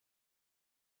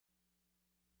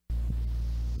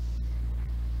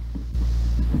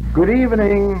Good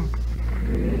evening.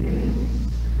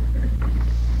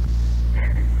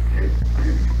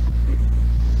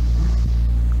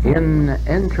 In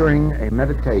entering a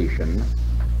meditation,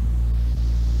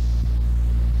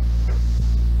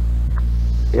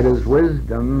 it is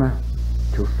wisdom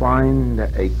to find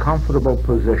a comfortable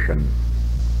position.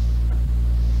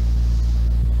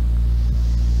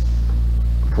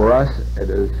 For us,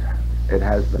 it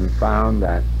has been found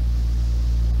that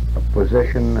a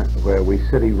position where we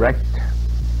sit erect,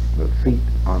 with feet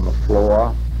on the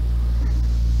floor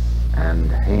and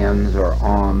hands or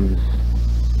arms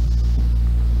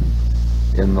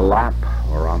in the lap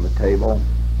or on the table,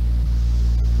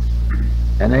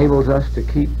 enables us to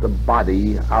keep the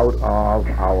body out of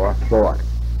our thought.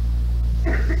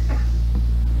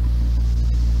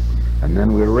 And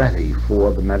then we're ready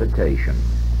for the meditation.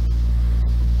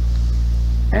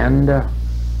 And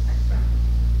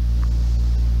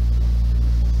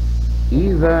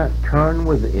either turn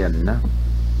within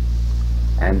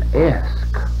and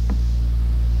ask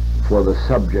for the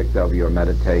subject of your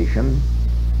meditation,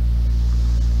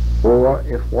 or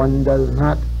if one does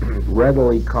not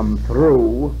readily come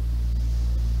through,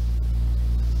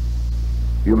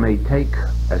 you may take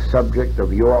a subject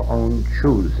of your own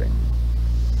choosing.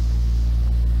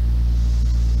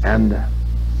 And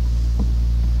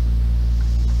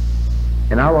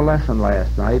in our lesson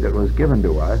last night, it was given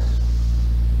to us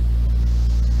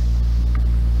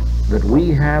that we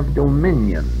have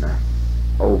dominion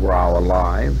over our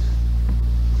lives,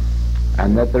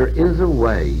 and that there is a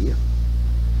way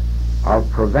of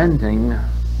preventing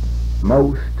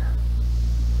most,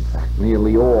 in fact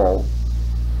nearly all,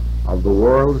 of the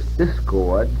world's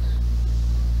discords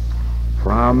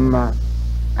from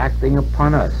acting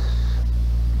upon us.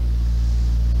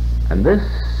 And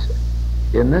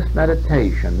in this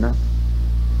meditation,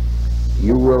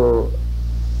 you will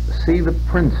see the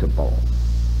principle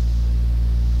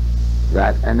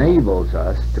that enables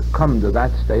us to come to that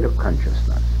state of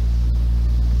consciousness.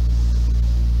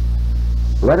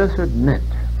 Let us admit,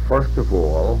 first of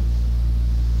all,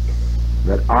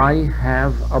 that I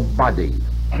have a body.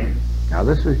 Now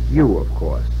this is you, of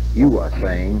course. You are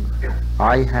saying,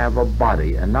 I have a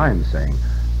body, and I'm saying,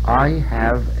 I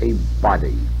have a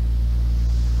body.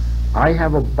 I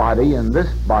have a body, and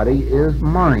this body is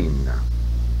mine.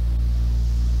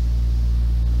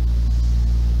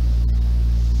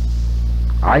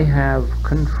 I have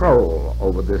control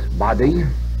over this body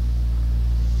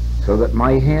so that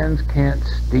my hands can't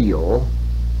steal,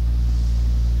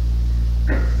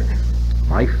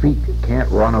 my feet can't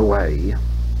run away,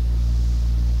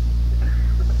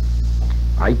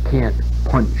 I can't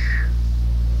punch,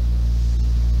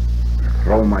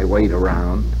 throw my weight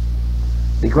around,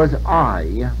 because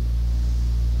I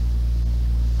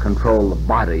control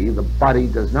the body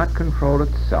does not control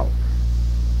itself.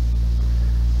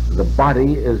 The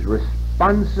body is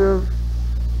responsive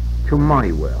to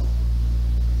my will.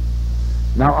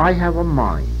 Now I have a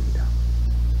mind,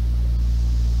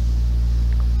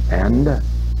 and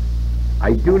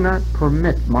I do not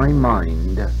permit my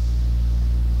mind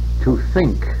to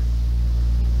think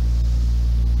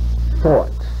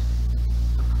thoughts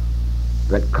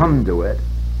that come to it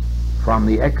from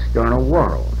the external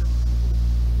world.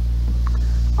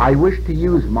 I wish to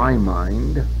use my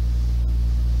mind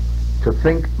to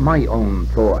think my own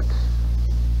thoughts.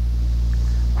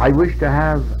 I wish to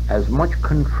have as much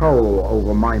control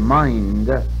over my mind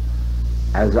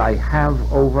as I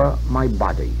have over my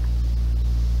body.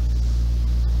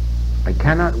 I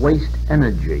cannot waste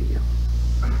energy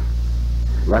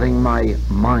letting my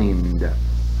mind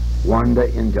wander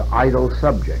into idle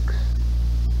subjects,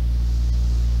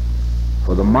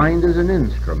 for the mind is an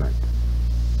instrument,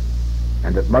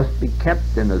 and it must be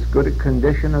kept in as good a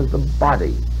condition as the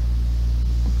body.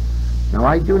 Now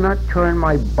I do not turn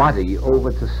my body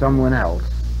over to someone else,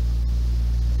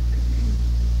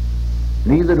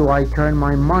 neither do I turn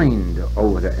my mind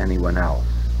over to anyone else.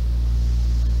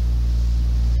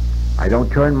 I don't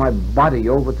turn my body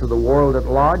over to the world at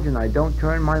large, and I don't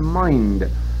turn my mind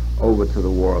over to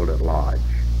the world at large.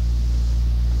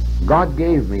 God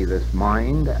gave me this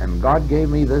mind, and God gave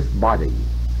me this body,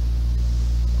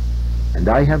 and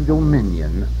I have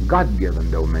dominion,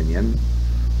 God-given dominion,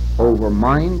 over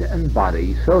mind and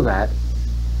body, so that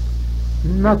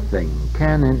nothing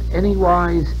can in any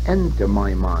wise enter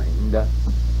my mind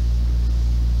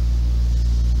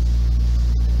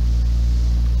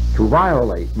to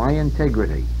violate my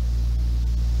integrity,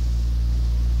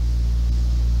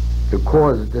 to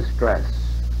cause distress,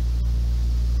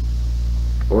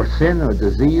 or sin, or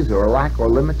disease, or lack, or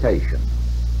limitation.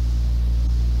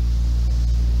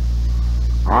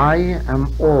 I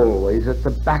am always at the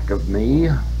back of me,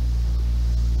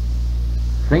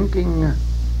 thinking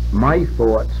my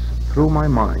thoughts through my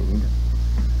mind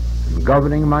and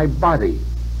governing my body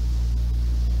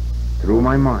through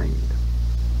my mind.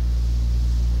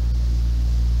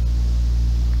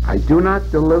 I do not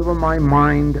deliver my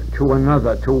mind to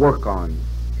another to work on.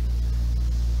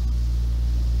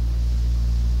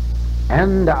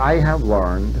 And I have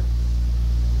learned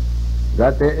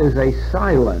that there is a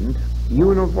silent,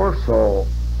 universal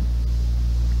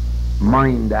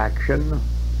mind action,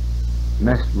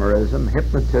 mesmerism,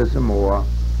 hypnotism, or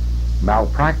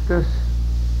malpractice,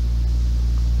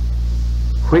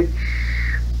 which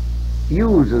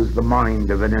uses the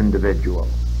mind of an individual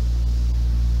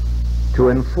to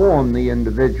inform the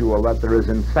individual that there is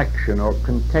infection or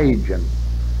contagion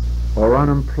or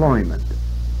unemployment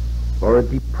or a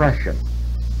depression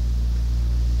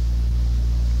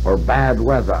or bad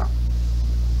weather.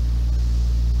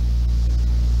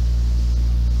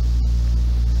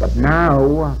 But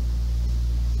now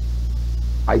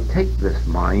I take this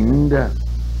mind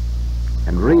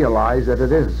and realize that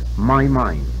it is my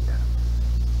mind,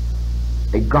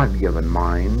 a God-given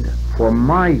mind for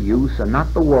my use and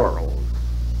not the world's.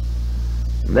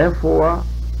 Therefore,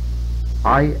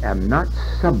 I am not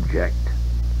subject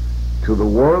to the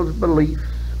world's beliefs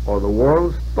or the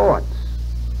world's thoughts.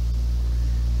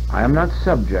 I am not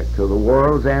subject to the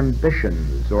world's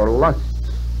ambitions or lusts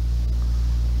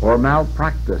or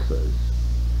malpractices.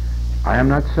 I am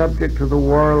not subject to the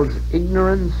world's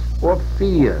ignorance or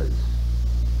fears.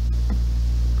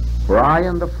 For I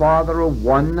and the Father are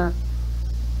one,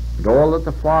 and all that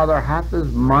the Father hath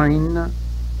is mine,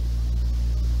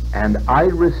 and I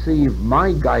receive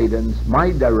my guidance,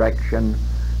 my direction,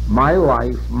 my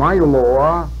life, my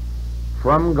law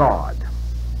from God.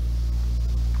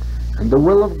 And the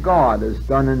will of God is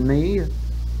done in me,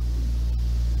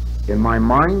 in my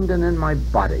mind and in my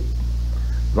body.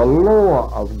 The law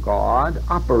of God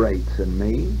operates in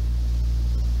me,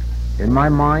 in my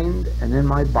mind and in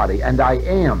my body, and I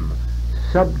am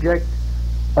subject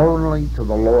only to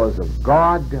the laws of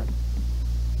God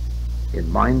in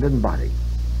mind and body.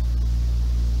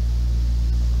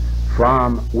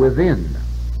 From within,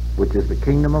 which is the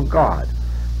kingdom of God,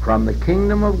 from the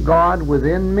kingdom of God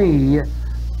within me,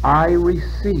 I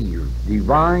receive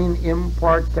divine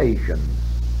impartations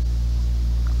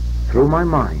through my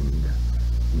mind,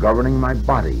 governing my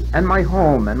body and my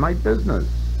home and my business.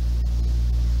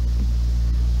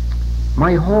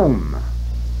 My home,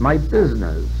 my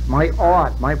business, my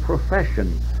art, my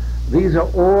profession, these are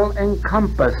all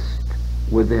encompassed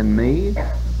within me,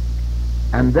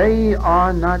 and they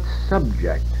are not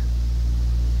subject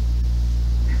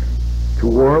to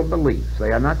world beliefs.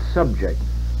 They are not subject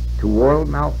to world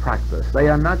malpractice. They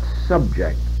are not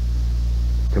subject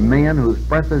to man whose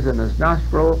breath is in his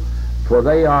nostril, for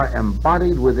they are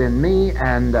embodied within me,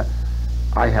 and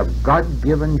I have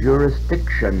God-given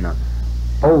jurisdiction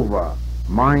over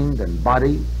mind and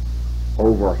body,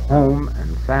 over home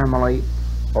and family,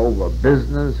 over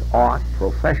business, art,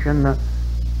 profession,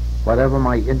 whatever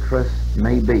my interest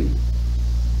may be.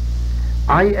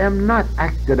 I am not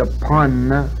acted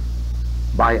upon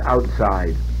by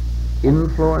outside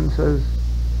influences,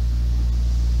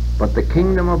 but the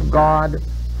kingdom of God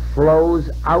flows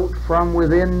out from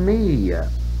within me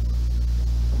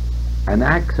and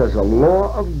acts as a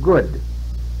law of good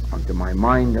unto my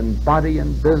mind and body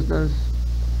and business,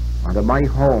 unto my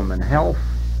home and health,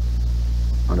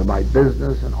 unto my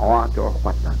business and art or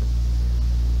whatnot.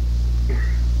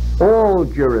 All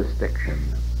jurisdiction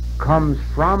comes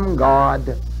from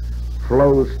God,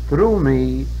 flows through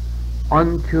me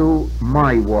unto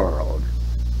my world,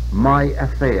 my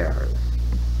affairs.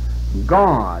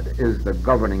 God is the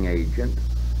governing agent,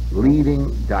 leading,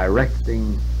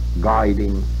 directing,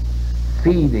 guiding,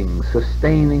 feeding,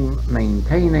 sustaining,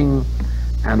 maintaining,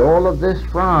 and all of this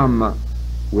from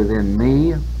within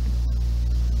me.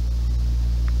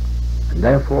 And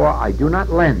therefore I do not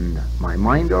lend my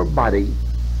mind or body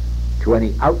to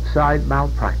any outside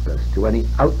malpractice, to any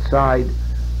outside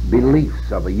beliefs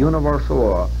of a universal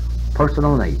or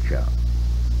personal nature.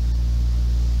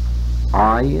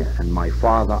 I and my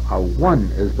Father are one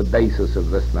is the basis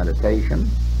of this meditation,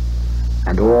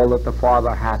 and all that the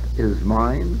Father hath is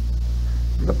mine.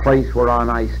 The place whereon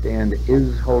I stand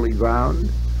is holy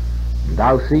ground.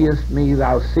 Thou seest me,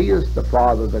 thou seest the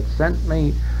Father that sent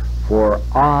me, for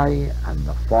I and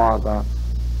the Father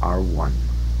are one.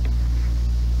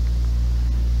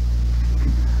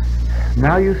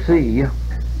 Now you see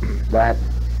that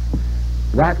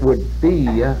that would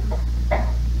be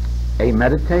a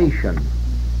meditation,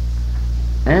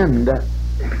 and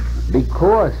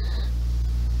because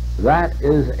that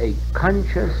is a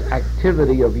conscious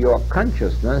activity of your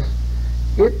consciousness,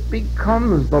 it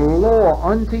becomes the law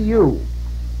unto you.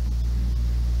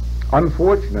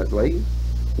 Unfortunately,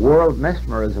 world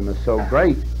mesmerism is so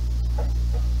great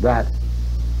that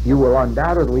you will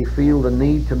undoubtedly feel the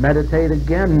need to meditate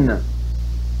again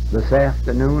this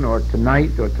afternoon or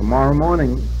tonight or tomorrow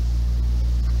morning.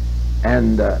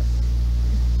 And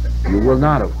you will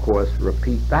not, of course,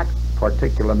 repeat that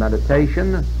particular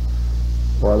meditation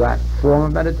or that form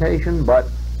of meditation, but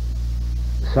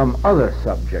some other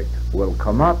subject will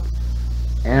come up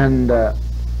and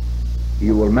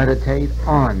you will meditate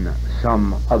on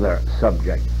some other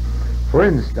subject. For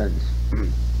instance,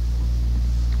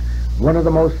 one of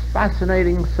the most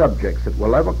fascinating subjects that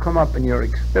will ever come up in your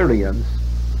experience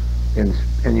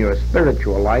in your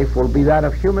spiritual life will be that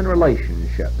of human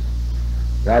relationships.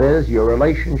 That is, your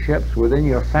relationships within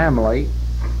your family,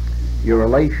 your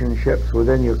relationships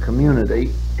within your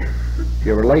community,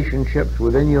 your relationships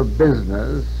within your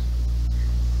business,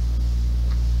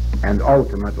 and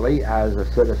ultimately as a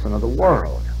citizen of the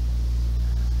world.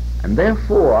 And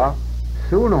therefore,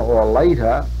 sooner or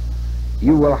later,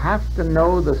 you will have to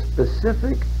know the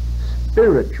specific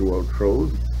spiritual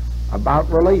truth about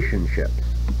relationships.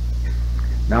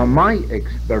 Now, my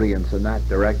experience in that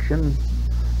direction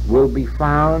will be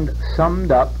found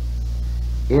summed up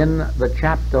in the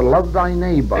chapter Love Thy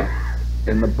Neighbor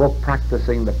in the book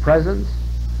Practicing the Presence,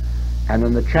 and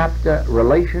in the chapter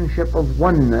Relationship of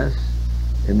Oneness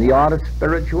in the Art of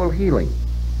Spiritual Healing.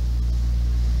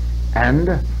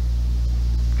 And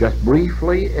just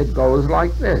briefly, it goes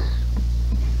like this.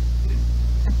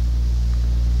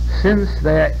 Since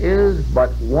there is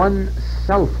but one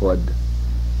selfhood,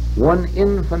 one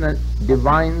infinite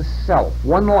divine self,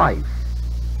 one life,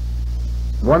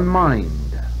 one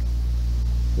mind,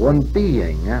 one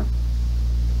being,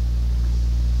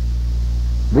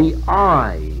 the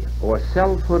I, or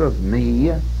selfhood of me,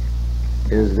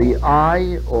 is the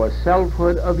I, or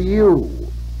selfhood of you,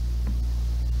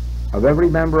 of every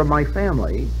member of my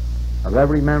family, of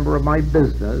every member of my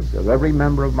business, of every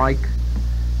member of my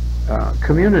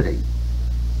community.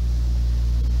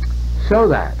 So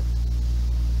that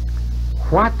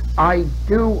what I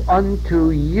do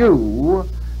unto you,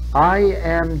 I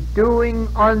am doing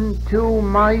unto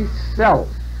myself.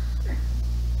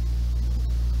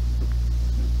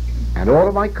 And all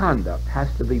of my conduct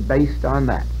has to be based on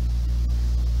that.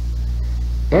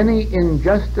 Any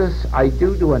injustice I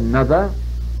do to another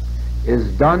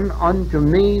is done unto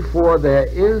me, for there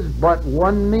is but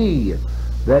one me,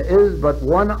 there is but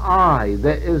one I,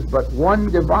 there is but one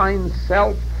divine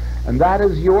self, and that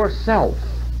is yourself.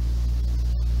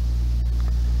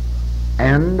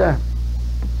 And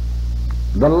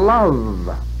the love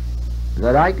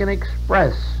that I can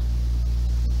express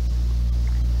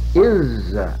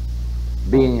is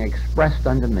being expressed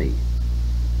unto me.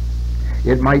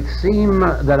 It might seem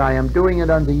that I am doing it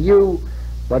unto you,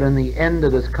 but in the end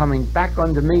it is coming back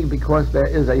unto me, because there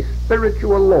is a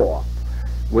spiritual law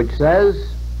which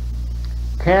says,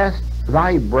 cast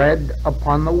thy bread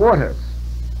upon the waters.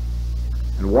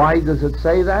 And why does it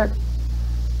say that?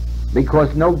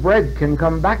 Because no bread can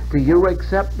come back to you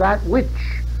except that which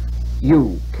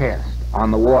you cast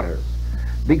on the waters.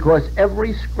 Because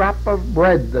every scrap of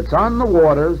bread that's on the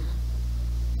waters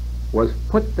was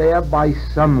put there by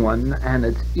someone, and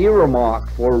it's earmarked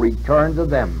for return to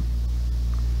them.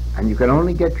 And you can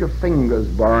only get your fingers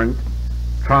burnt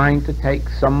trying to take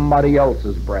somebody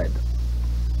else's bread.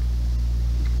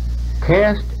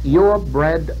 Cast your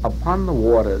bread upon the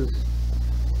waters,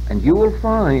 and you will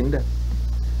find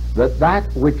that that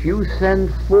which you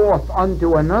send forth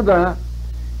unto another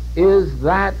is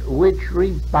that which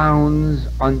rebounds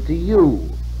unto you.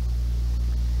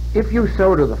 If you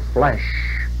sow to the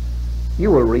flesh,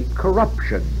 you will reap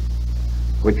corruption,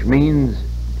 which means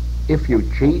if you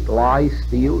cheat, lie,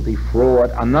 steal,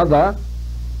 defraud another,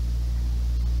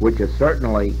 which is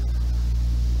certainly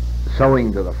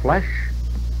sowing to the flesh,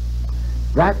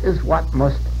 that is what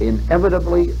must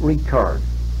inevitably return.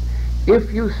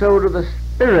 If you sow to the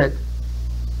Spirit,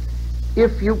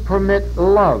 if you permit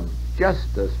love,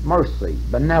 justice, mercy,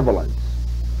 benevolence,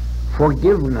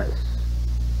 forgiveness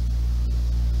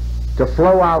to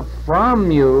flow out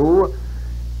from you,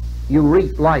 you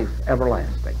reap life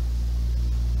everlasting.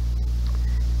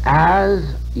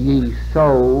 As ye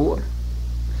sow,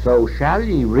 so shall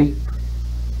ye reap.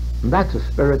 And that's a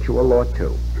spiritual law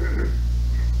too.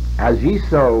 As ye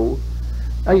sow.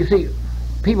 Now you see,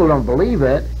 people don't believe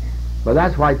it, but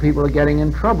that's why people are getting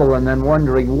in trouble and then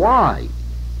wondering why.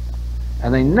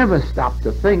 And they never stop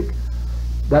to think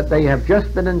that they have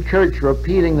just been in church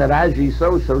repeating that as ye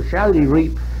sow, so shall ye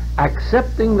reap,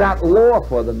 accepting that law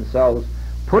for themselves,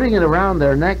 putting it around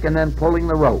their neck and then pulling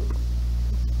the rope.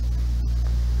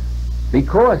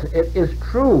 Because it is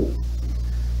true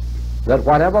that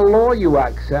whatever law you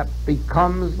accept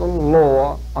becomes the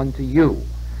law unto you.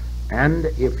 And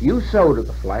if you sow to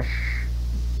the flesh,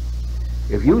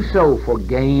 if you sow for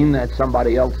gain at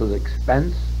somebody else's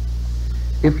expense,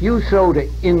 if you sow to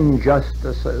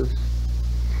injustices,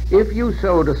 if you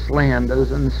sow to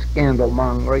slanders and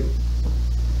scandal-mongering,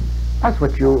 that's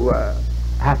what you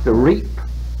have to reap.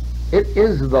 It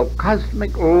is the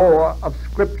cosmic law of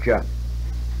Scripture.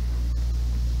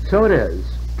 So it is.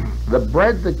 The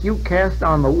bread that you cast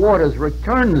on the waters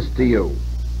returns to you.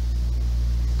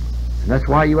 And that's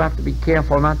why you have to be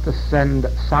careful not to send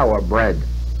sour bread,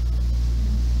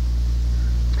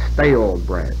 stale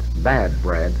bread, bad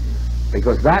bread,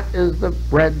 because that is the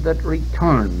bread that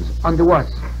returns unto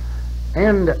us.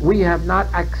 And we have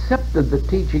not accepted the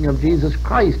teaching of Jesus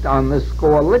Christ on this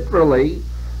score literally,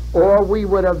 or we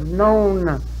would have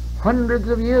known hundreds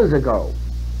of years ago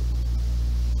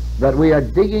that we are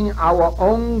digging our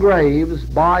own graves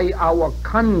by our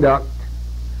conduct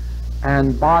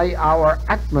and by our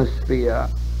atmosphere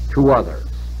to others.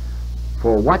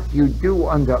 For what you do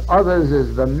unto others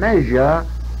is the measure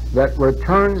that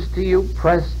returns to you,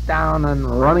 pressed down and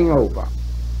running over.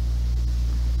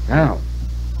 Now,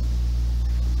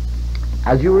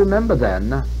 as you remember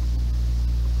then,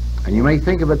 and you may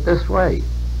think of it this way,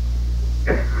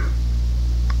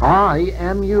 I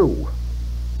am you.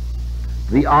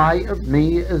 The I of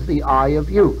me is the I of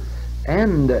you.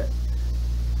 And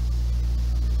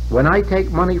when I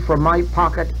take money from my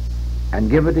pocket and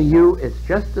give it to you, it's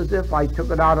just as if I took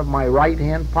it out of my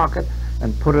right-hand pocket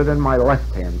and put it in my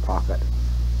left-hand pocket.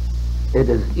 It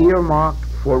is earmarked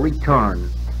for return,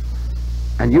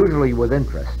 and usually with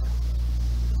interest.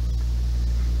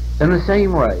 In the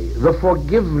same way, the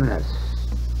forgiveness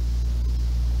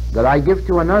that I give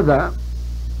to another,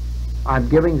 I'm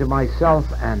giving to myself,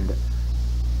 and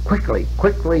quickly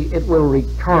it will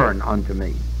return unto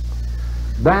me.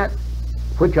 That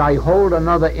which I hold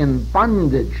another in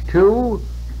bondage to,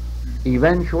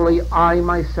 eventually I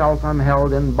myself am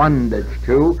held in bondage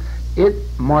to. It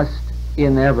must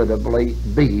inevitably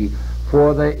be,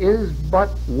 for there is but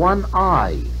one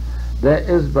I, there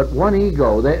is but one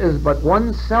ego, there is but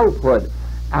one selfhood,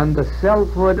 and the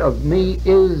selfhood of me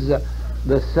is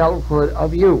the selfhood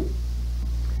of you.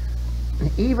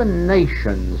 Even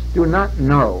nations do not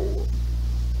know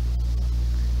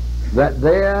that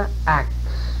their acts,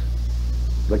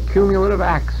 the cumulative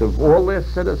acts of all their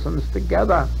citizens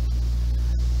together,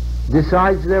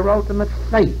 decides their ultimate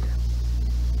fate.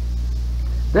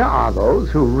 There are those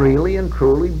who really and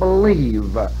truly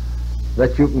believe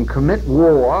that you can commit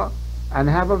war and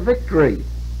have a victory.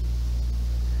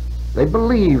 They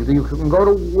believe that you can go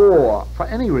to war for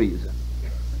any reason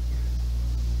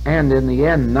and in the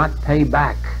end not pay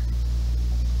back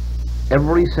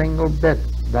every single bit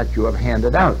that you have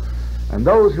handed out. And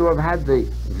those who have had the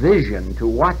vision to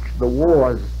watch the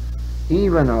wars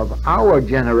even of our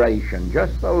generation,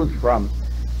 just those from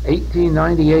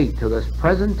 1898 to this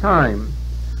present time,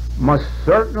 must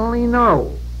certainly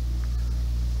know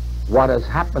what has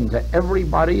happened to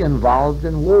everybody involved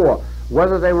in war,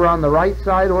 whether they were on the right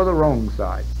side or the wrong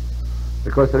side,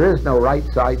 because there is no right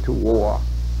side to war.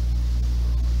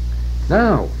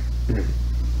 Now,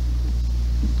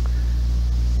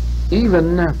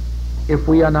 even if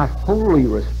we are not wholly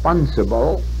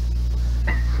responsible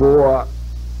for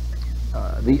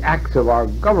the acts of our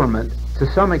government, to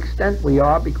some extent we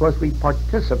are, because we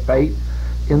participate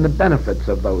in the benefits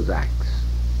of those acts.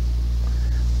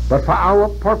 But for our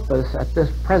purpose at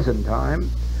this present time,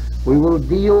 we will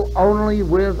deal only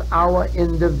with our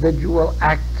individual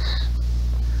acts,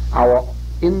 our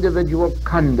individual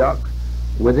conduct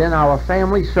within our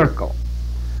family circle,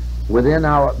 within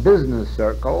our business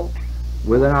circle,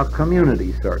 within our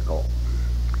community circle.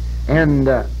 And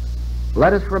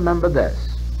let us remember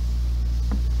this: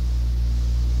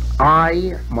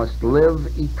 I must live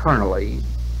eternally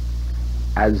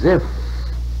as if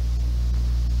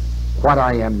what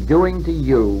I am doing to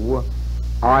you,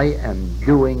 I am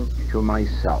doing to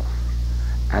myself.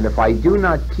 And if I do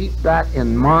not keep that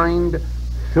in mind,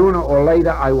 sooner or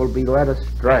later I will be led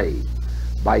astray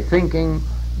by thinking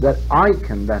that I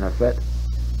can benefit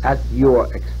at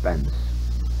your expense,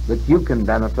 that you can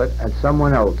benefit at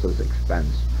someone else's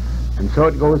expense. And so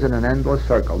it goes in an endless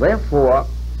circle. Therefore,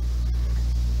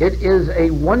 it is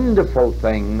a wonderful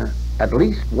thing, at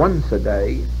least once a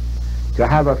day, to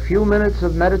have a few minutes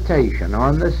of meditation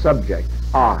on this subject.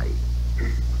 I.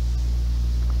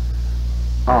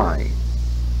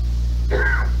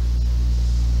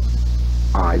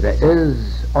 there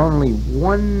is only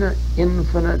one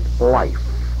infinite life.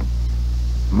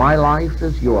 My life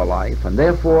is your life, and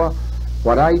therefore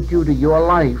what I do to your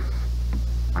life,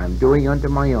 I'm doing unto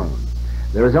my own.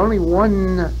 There is only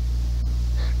one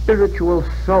spiritual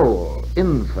soul,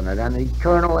 infinite and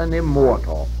eternal and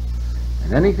immortal.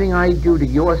 And anything I do to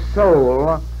your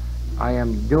soul, I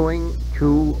am doing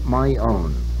to my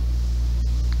own.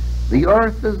 The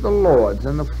earth is the Lord's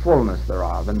and the fullness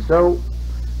thereof, and so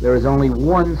there is only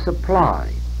one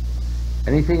supply.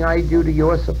 Anything I do to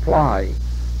your supply,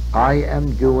 I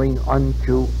am doing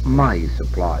unto my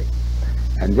supply.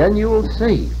 And then you will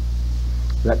see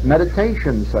that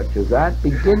meditations such as that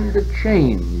begin to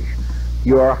change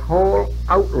your whole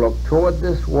outlook toward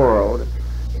this world,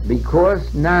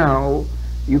 because now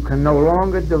you can no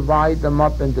longer divide them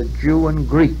up into Jew and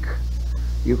Greek.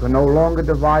 You can no longer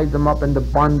divide them up into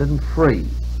bond and free.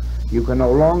 You can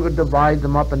no longer divide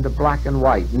them up into black and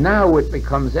white. Now it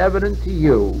becomes evident to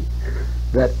you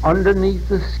that underneath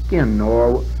the skin,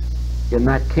 or in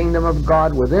that kingdom of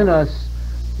God within us,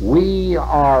 we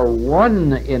are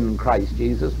one in Christ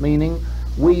Jesus, meaning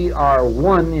we are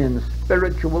one in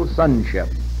spiritual sonship.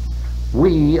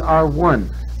 We are one.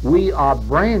 We are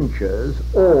branches,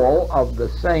 all of the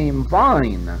same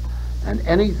vine, and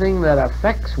anything that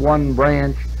affects one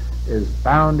branch is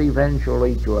bound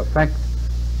eventually to affect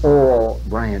all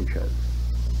branches.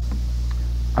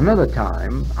 Another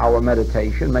time, our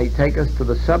meditation may take us to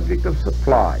the subject of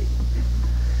supply,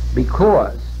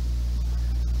 because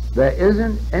there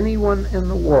isn't anyone in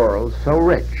the world so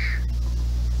rich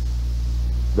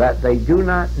that they do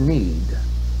not need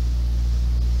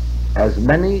as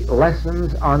many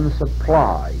lessons on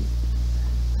supply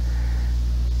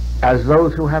as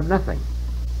those who have nothing.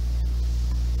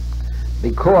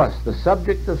 Because the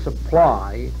subject of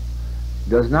supply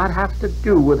does not have to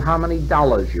do with how many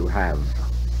dollars you have.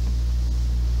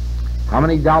 How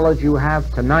many dollars you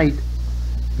have tonight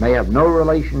may have no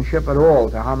relationship at all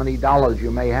to how many dollars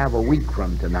you may have a week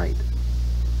from tonight.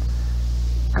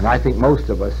 And I think most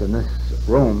of us in this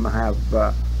room have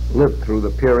lived through the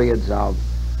periods of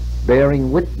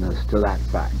bearing witness to that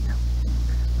fact.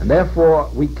 And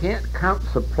therefore, we can't count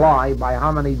supply by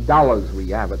how many dollars we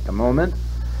have at the moment.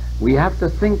 We have to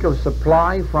think of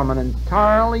supply from an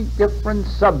entirely different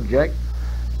subject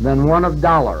than one of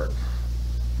dollars,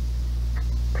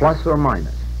 plus or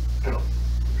minus.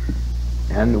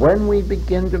 And when we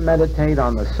begin to meditate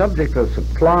on the subject of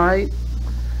supply,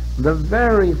 the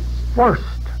very first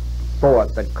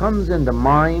thought that comes into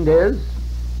mind is,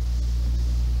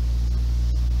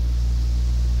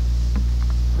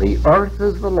 the earth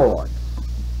is the Lord's,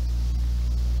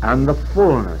 and the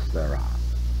fullness thereof.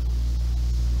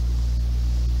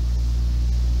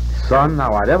 Son,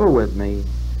 thou art ever with me.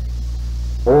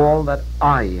 All that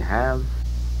I have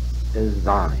is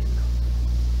thine.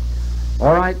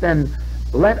 All right, then,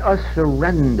 let us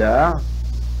surrender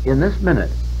in this minute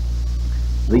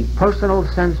the personal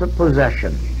sense of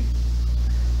possession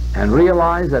and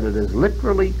realize that it is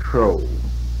literally true.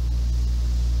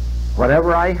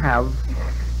 Whatever I have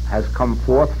has come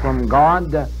forth from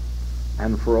God,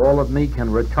 and for all of me can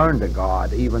return to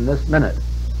God even this minute.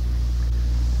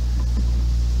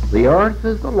 The earth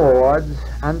is the Lord's,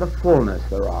 and the fullness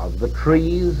thereof, the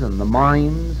trees and the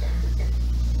mines,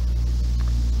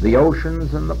 the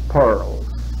oceans and the pearls,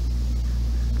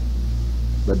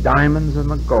 the diamonds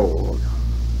and the gold,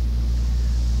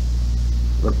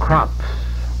 the crops,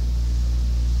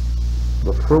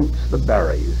 the fruits, the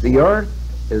berries. The earth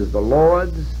is the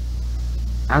Lord's,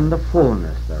 and the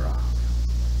fullness thereof.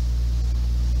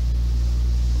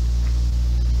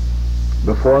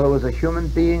 Before there was a human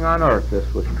being on earth,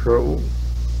 this was true.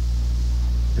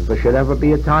 If there should ever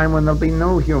be a time when there'll be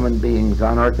no human beings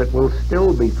on earth, it will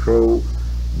still be true.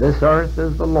 This earth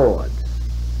is the Lord's,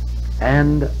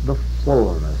 and the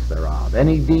fullness thereof.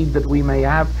 Any deed that we may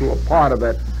have to a part of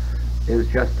it is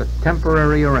just a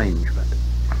temporary arrangement.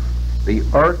 The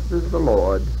earth is the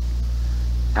Lord's,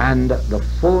 and the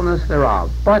fullness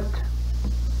thereof. But,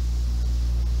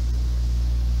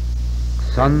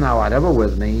 Son, thou art ever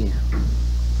with me,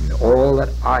 and all that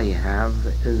I have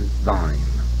is thine.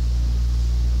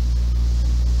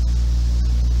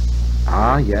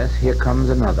 Ah, yes, here comes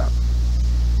another.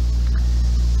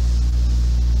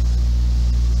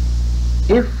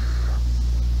 If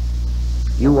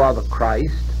you are the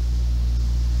Christ,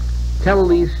 tell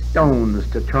these stones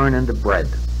to turn into bread.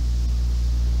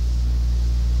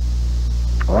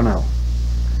 Oh, no.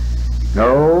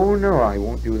 No, no, I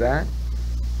won't do that.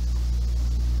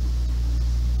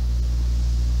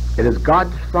 It is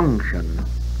God's function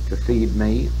to feed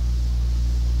me.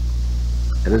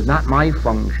 It is not my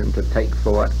function to take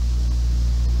thought.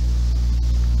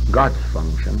 God's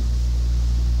function.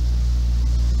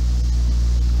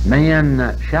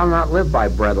 Man shall not live by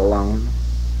bread alone,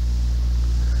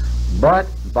 but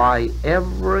by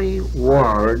every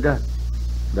word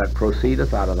that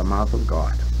proceedeth out of the mouth of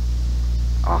God.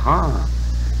 Aha!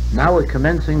 Now we're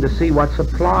commencing to see what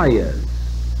supply is.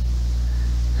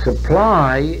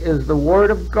 Supply is the Word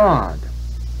of God.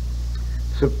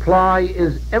 Supply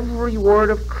is every word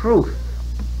of truth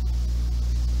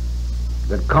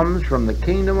that comes from the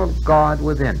kingdom of God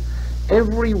within.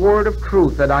 Every word of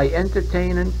truth that I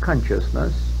entertain in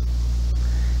consciousness,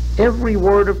 every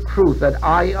word of truth that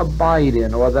I abide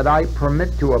in or that I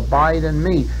permit to abide in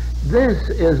me, this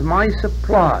is my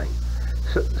supply.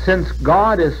 Since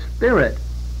God is spirit,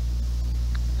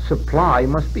 supply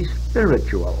must be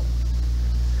spiritual.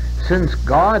 Since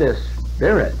God is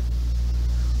spirit,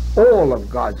 all of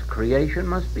God's creation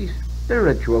must be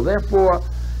spiritual. Therefore,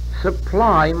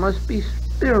 supply must be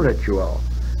spiritual.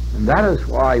 And that is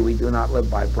why we do not live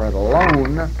by bread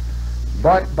alone,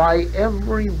 but by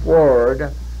every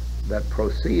word that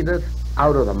proceedeth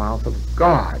out of the mouth of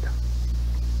God.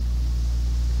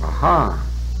 Aha!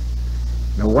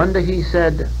 No wonder he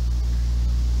said,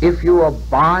 if you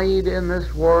abide in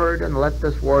this word and let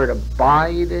this word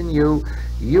abide in you,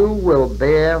 you will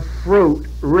bear fruit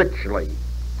richly.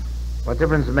 What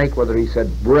difference does it make whether he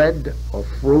said bread or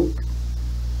fruit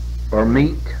or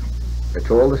meat? It's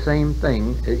all the same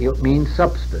thing. It means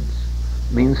substance,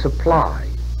 it means supply.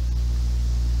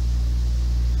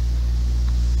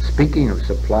 Speaking of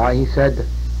supply, he said,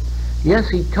 yes,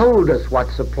 he told us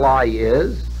what supply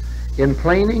is in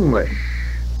plain English.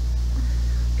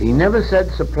 He never said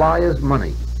supply is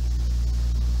money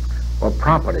or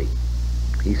property.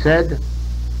 He said,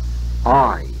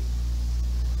 I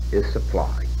is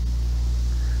supply.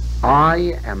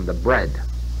 I am the bread.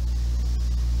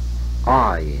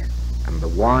 I am the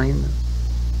wine.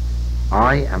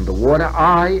 I am the water.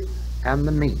 I am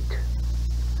the meat.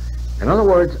 In other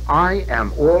words, I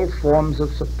am all forms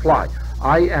of supply.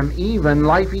 I am even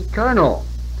life eternal.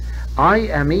 I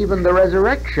am even the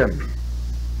resurrection.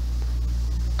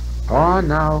 Oh,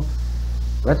 now,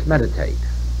 let's meditate.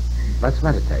 Let's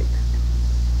meditate.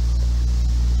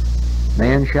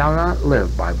 Man shall not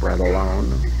live by bread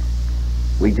alone.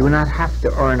 We do not have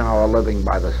to earn our living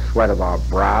by the sweat of our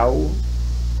brow.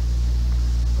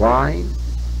 Why?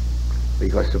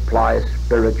 Because supply is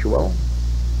spiritual,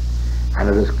 and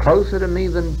it is closer to me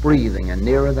than breathing and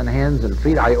nearer than hands and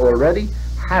feet. I already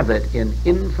have it in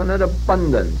infinite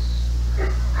abundance.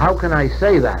 How can I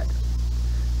say that?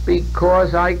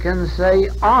 Because I can say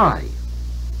I.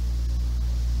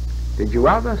 Did you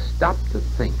ever stop to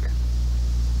think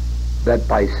that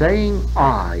by saying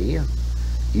I,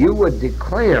 you were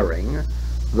declaring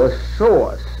the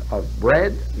source of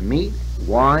bread, meat,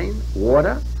 wine,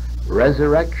 water,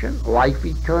 resurrection, life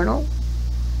eternal?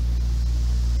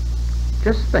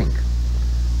 Just think.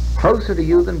 Closer to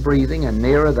you than breathing and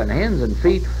nearer than hands and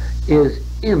feet is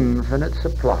infinite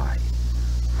supply.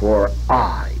 For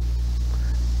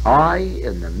I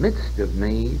in the midst of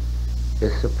me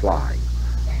is supply.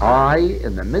 I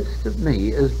in the midst of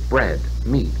me is bread,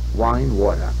 meat, wine,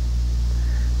 water.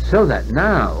 So that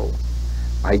now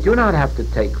I do not have to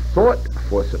take thought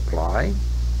for supply.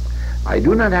 I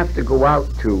do not have to go out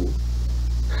to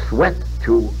sweat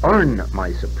to earn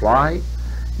my supply.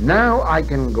 Now I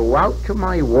can go out to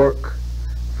my work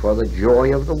for the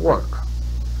joy of the work,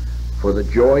 for the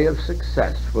joy of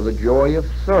success, for the joy of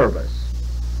service,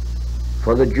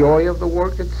 for the joy of the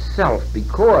work itself,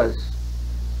 because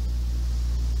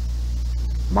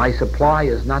my supply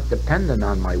is not dependent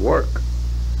on my work.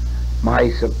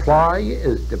 My supply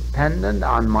is dependent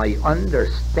on my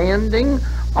understanding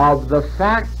of the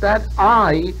fact that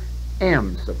I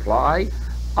am supply.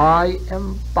 I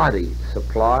embody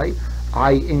supply.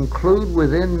 I include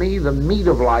within me the meat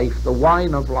of life, the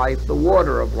wine of life, the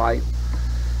water of life,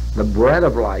 the bread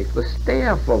of life, the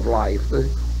staff of life.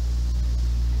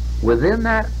 Within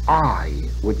that I,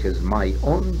 which is my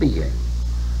own being,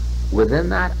 within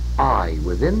that I,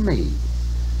 within me,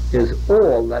 is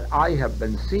all that I have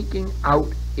been seeking out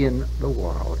in the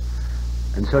world.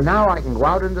 And so now I can go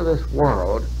out into this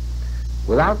world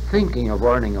without thinking of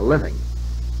earning a living.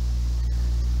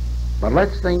 But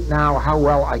let's think now how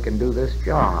well I can do this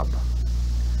job.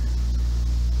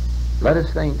 Let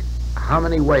us think how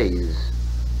many ways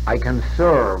I can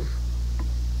serve,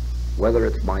 whether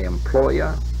it's my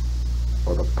employer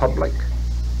or the public,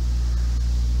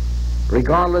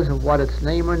 regardless of what its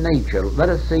name or nature. Let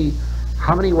us see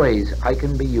how many ways I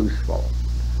can be useful,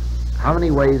 how many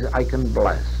ways I can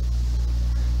bless.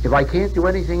 If I can't do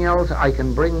anything else, I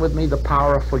can bring with me the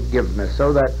power of forgiveness,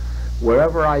 so that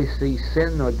wherever I see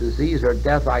sin or disease or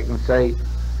death, I can say,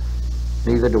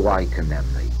 neither do I condemn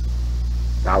thee.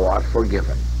 Thou art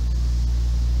forgiven.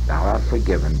 Thou art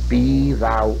forgiven. Be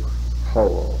thou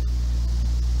whole.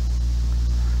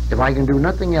 If I can do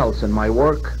nothing else in my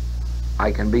work,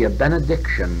 I can be a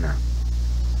benediction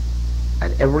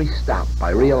at every stop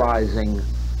by realizing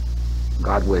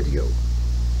God with you.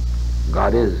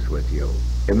 God is with you.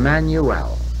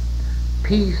 Emmanuel.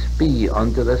 Peace be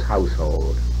unto this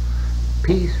household.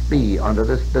 Peace be unto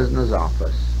this business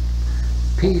office.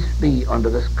 Peace be unto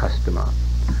this customer.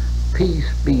 Peace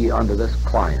be unto this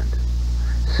client.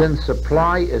 Since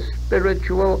supply is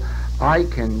spiritual, I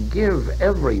can give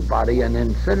everybody an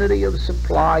infinity of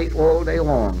supply all day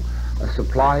long. A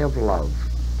supply of love,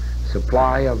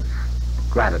 supply of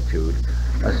gratitude,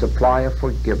 a supply of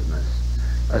forgiveness,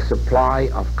 a supply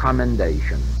of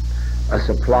commendation, a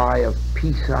supply of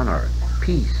peace on earth.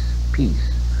 Peace,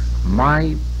 peace.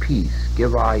 My peace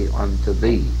give I unto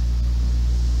thee.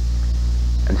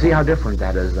 And see how different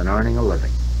that is than earning a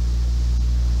living.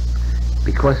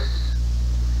 Because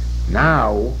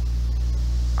now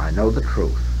I know the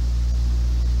truth.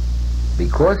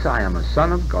 Because I am a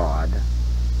son of God,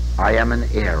 I am an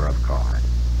heir of God.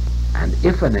 And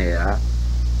if an heir,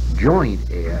 joint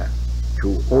heir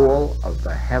to all of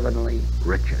the heavenly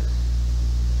riches.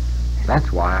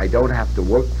 That's why I don't have to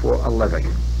work for a living.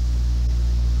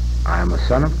 I am a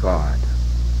son of God.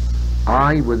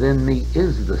 I within me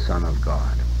is the Son of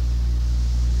God.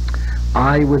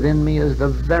 I within me is the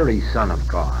very Son of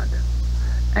God.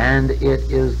 And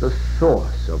it is the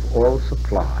source of all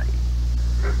supply.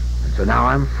 And so now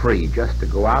I'm free just to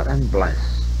go out and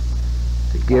bless,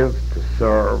 to give, to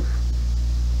serve.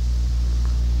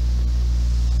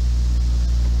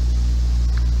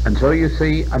 And so you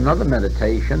see, another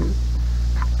meditation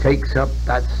takes up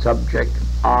that subject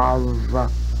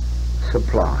of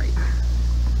supply.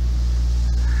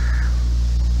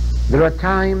 There are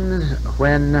times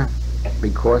when,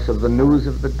 because of the news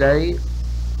of the day,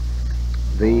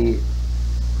 the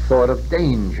thought of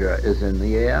danger is in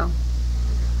the air,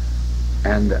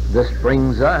 and this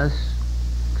brings us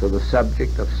to the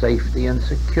subject of safety and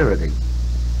security.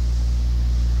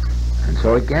 And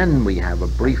so again we have a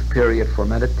brief period for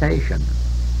meditation.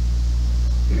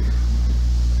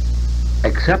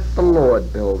 Except the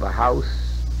Lord build a house,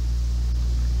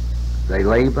 they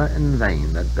labor in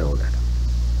vain that build it.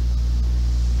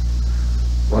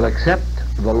 Well, except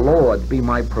the Lord be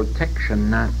my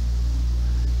protection,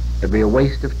 it'd be a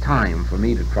waste of time for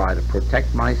me to try to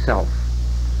protect myself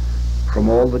from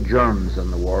all the germs in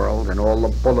the world, and all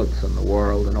the bullets in the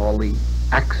world, and all the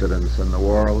accidents in the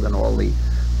world, and all the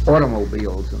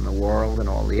automobiles in the world, and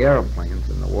all the airplanes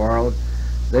in the world.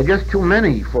 They're just too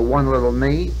many for one little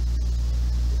me.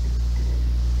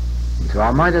 And so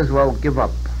I might as well give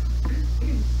up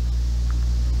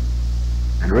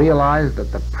and realize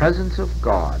that the presence of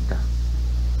God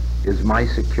is my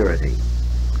security.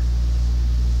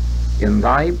 In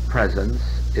thy presence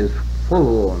is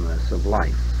fullness of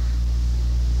life.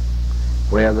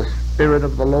 Where the Spirit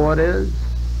of the Lord is,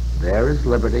 there is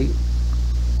liberty,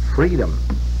 freedom,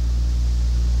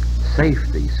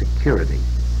 safety, security.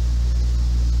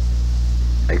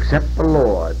 Except the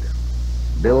Lord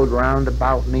build round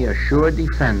about me a sure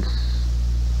defense,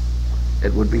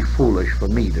 it would be foolish for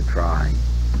me to try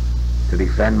to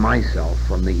defend myself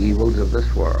from the evils of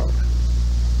this world.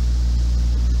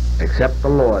 Except the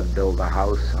Lord build a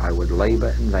house, I would labor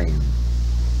in vain.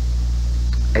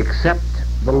 Except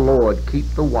the Lord keep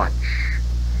the watch,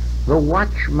 the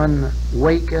watchman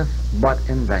waketh but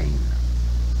in vain.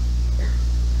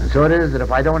 And so it is that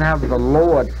if I don't have the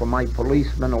Lord for my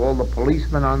policeman, all the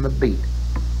policemen on the beat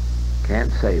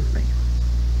can't save me.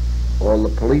 All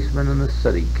the policemen in the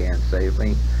city can't save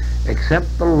me.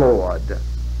 Except the Lord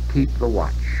keep the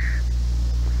watch.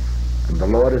 And the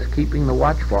Lord is keeping the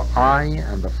watch, for I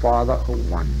and the Father are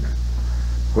one.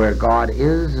 Where God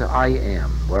is, I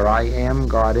am. Where I am,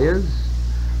 God is.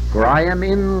 For I am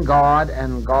in God,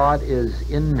 and God is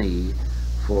in me,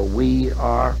 for we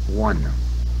are one.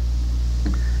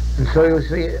 And so you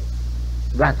see,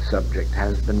 that subject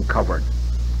has been covered.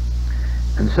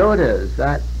 And so it is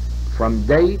that from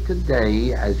day to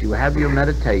day, as you have your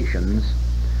meditations,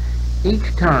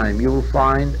 each time you'll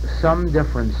find some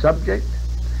different subject.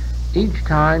 Each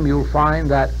time you'll find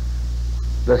that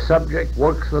the subject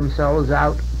works themselves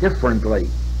out differently.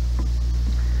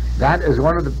 That is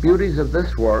one of the beauties of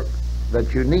this work,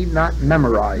 that you need not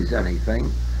memorize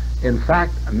anything. In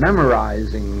fact,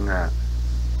 memorizing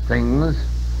things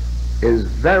is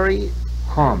very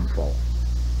harmful,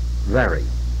 very,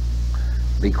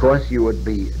 because you would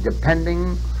be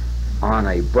depending on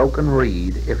a broken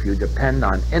reed if you depend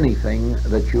on anything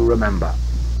that you remember.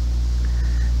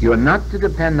 You're not to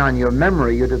depend on your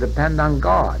memory, you're to depend on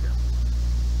God.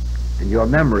 And your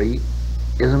memory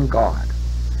isn't God.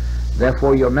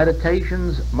 Therefore, your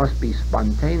meditations must be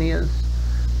spontaneous,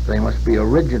 they must be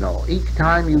original. Each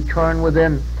time you turn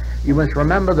within, you must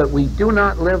remember that we do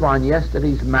not live on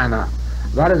yesterday's manna.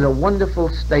 That is a wonderful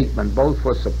statement, both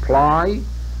for supply,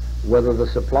 whether the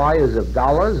supply is of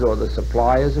dollars or the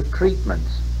supply is of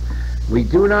treatments. We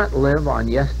do not live on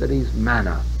yesterday's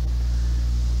manna.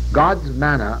 God's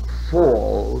manna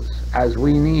falls as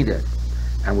we need it,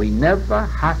 and we never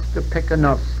have to pick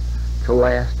enough to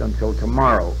last until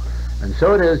tomorrow. And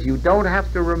so it is, you don't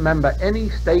have to remember any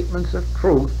statements of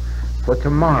truth for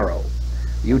tomorrow.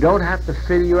 You don't have to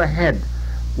fill your head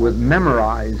with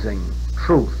memorizing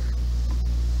truth,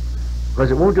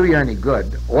 because it won't do you any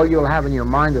good. All you'll have in your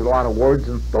mind is a lot of words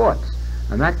and thoughts,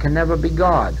 and that can never be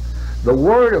God. The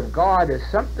Word of God is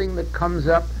something that comes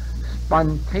up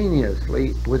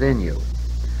spontaneously within you.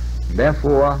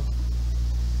 Therefore,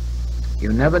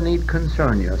 you never need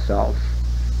concern yourself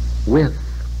with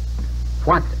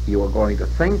what you are going to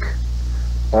think,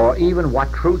 or even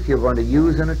what truth you're going to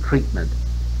use in a treatment.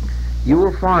 You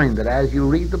will find that as you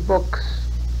read the books,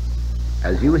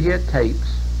 as you hear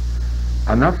tapes,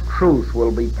 enough truth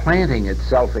will be planting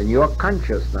itself in your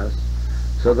consciousness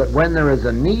so that when there is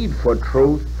a need for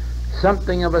truth,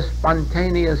 something of a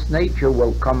spontaneous nature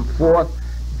will come forth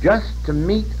just to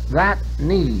meet that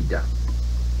need.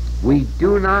 We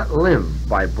do not live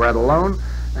by bread alone,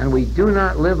 and we do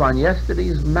not live on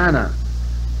yesterday's manna.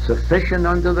 Sufficient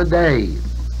unto the day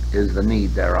is the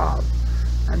need thereof.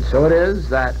 And so it is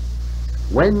that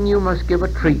when you must give a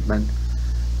treatment,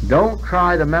 don't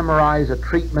try to memorize a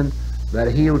treatment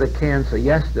that healed a cancer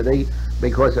yesterday,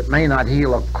 because it may not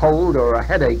heal a cold or a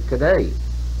headache today.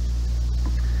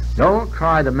 Don't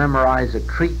try to memorize a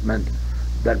treatment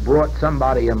that brought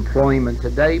somebody employment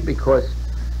today, because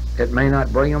it may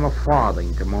not bring them a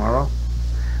farthing tomorrow.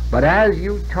 But as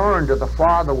you turn to the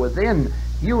Father within,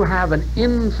 you have an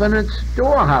infinite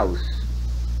storehouse.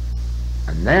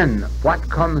 And then what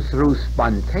comes through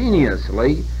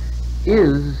spontaneously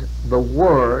is the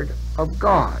Word of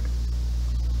God.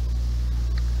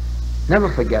 Never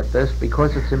forget this,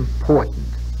 because it's important.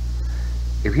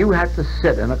 If you had to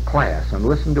sit in a class and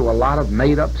listen to a lot of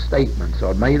made-up statements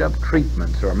or made-up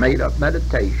treatments or made-up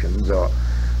meditations or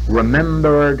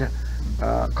remembered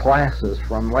classes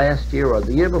from last year or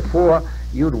the year before,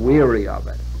 you'd weary of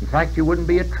it. In fact, you wouldn't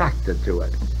be attracted to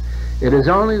it. It is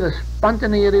only the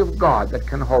spontaneity of God that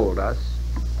can hold us.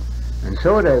 And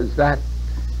so it is that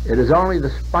it is only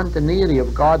the spontaneity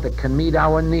of God that can meet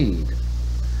our need.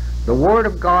 The Word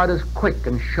of God is quick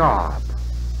and sharp.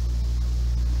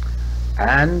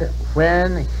 And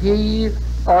when He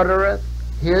uttereth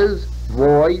His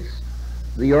voice,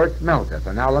 the earth melteth.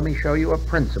 And now let me show you a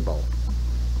principle.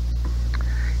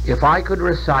 If I could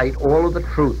recite all of the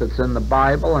truth that's in the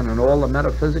Bible and in all the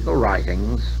metaphysical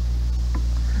writings,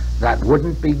 that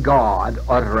wouldn't be God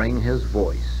uttering His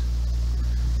voice.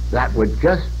 That would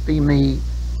just be me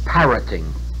parroting.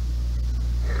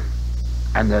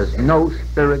 And there's no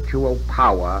spiritual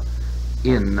power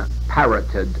in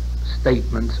parroted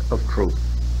statements of truth.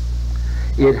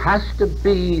 It has to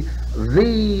be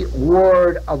the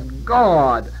Word of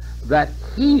God that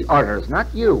He utters, not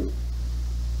you,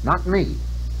 not me.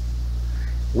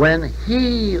 When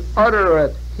He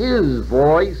uttereth His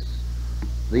voice,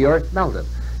 the earth melteth.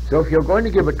 So if you're going to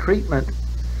give a treatment,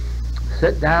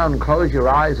 sit down, close your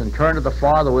eyes, and turn to the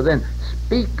Father within.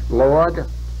 Speak, Lord,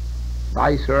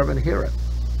 thy servant heareth.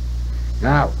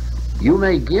 Now, you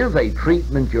may give a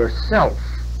treatment yourself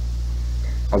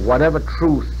of whatever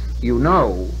truth you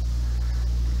know,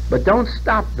 but don't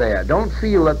stop there. Don't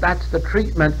feel that that's the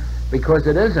treatment, because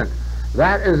it isn't.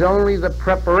 That is only the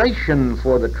preparation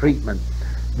for the treatment.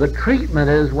 The treatment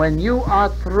is when you are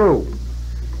through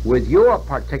with your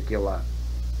particular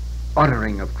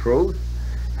uttering of truth,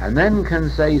 and then can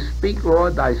say, speak,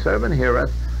 Lord, thy servant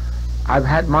heareth. I've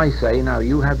had my say, now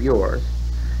you have yours.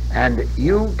 And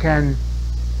you can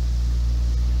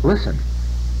listen.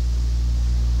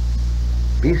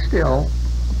 Be still.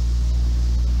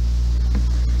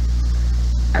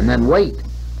 And then wait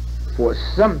for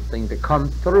something to come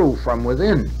through from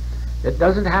within. It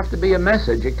doesn't have to be a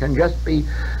message. It can just be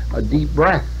a deep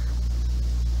breath.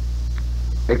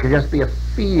 It can just be a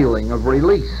feeling of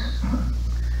release.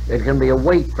 It can be a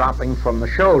weight dropping from the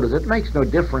shoulders. It makes no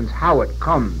difference how it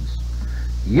comes.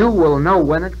 You will know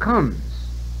when it comes.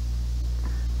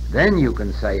 Then you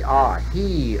can say, ah,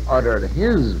 He uttered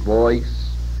His voice.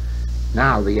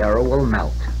 Now the error will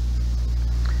melt.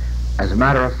 As a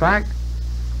matter of fact,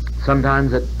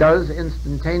 sometimes it does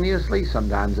instantaneously,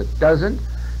 sometimes it doesn't,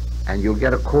 and you'll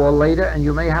get a call later and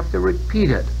you may have to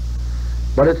repeat it.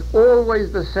 But it's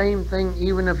always the same thing,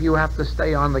 even if you have to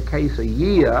stay on the case a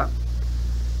year.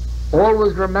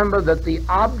 Always remember that the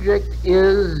object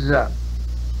is to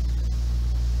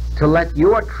let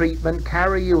your treatment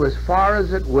carry you as far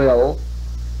as it will,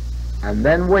 and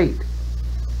then wait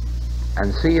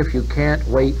and see if you can't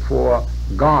wait for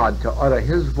God to utter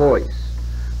his voice.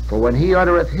 For when he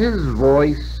uttereth his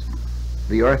voice,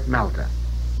 the earth melteth.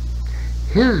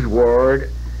 His word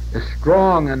is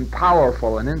strong and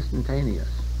powerful and instantaneous.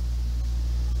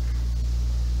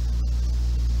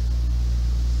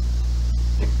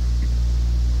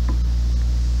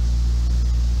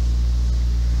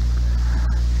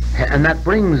 And that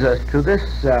brings us to this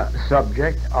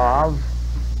subject of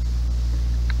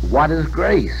what is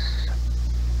grace.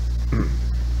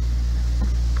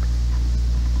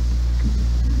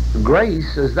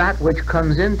 Grace is that which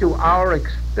comes into our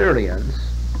experience,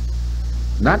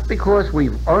 not because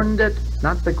we've earned it,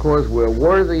 not because we're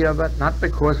worthy of it, not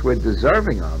because we're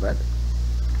deserving of it.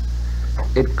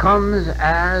 It comes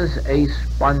as a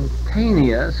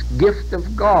spontaneous gift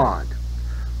of God,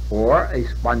 or a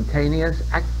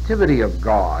spontaneous activity of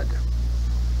God.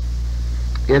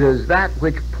 It is that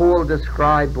which Paul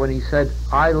described when he said,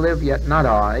 I live, yet not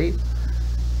I,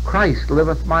 Christ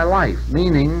liveth my life,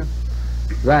 meaning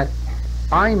that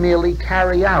I merely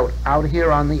carry out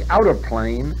here on the outer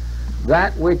plane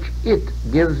that which it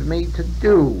gives me to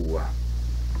do.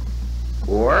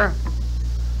 Or,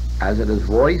 as it is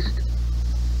voiced,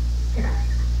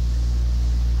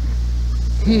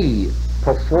 he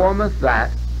performeth that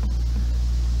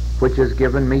which is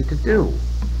given me to do.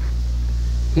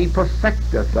 He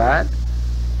perfecteth that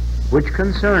which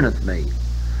concerneth me.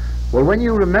 Well, when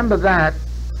you remember that,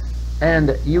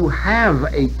 and you have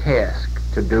a task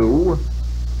to do,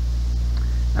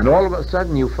 and all of a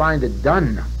sudden you find it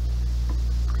done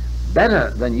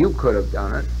better than you could have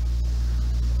done it,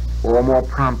 or more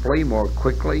promptly, more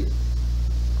quickly,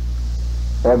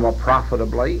 or more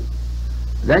profitably,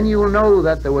 then you'll know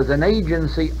that there was an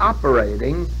agency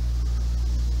operating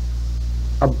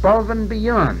above and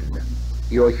beyond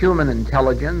your human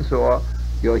intelligence or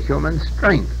your human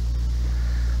strength.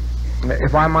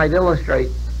 If I might illustrate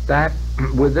that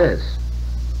with this.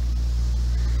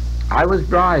 I was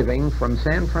driving from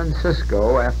San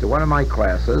Francisco after one of my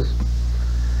classes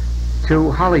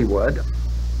to Hollywood,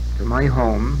 to my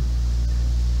home,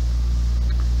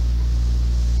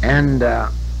 and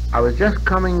I was just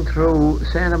coming through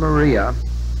Santa Maria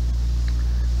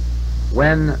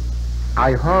when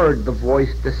I heard the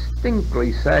voice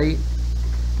distinctly say,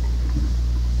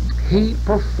 he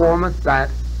performeth that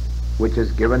which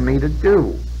is given me to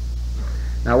do.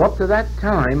 Now, up to that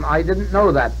time, I didn't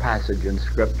know that passage in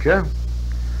Scripture.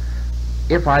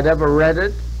 If I'd ever read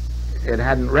it, it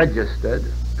hadn't registered.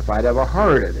 If I'd ever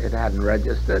heard it, it hadn't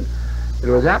registered. It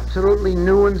was absolutely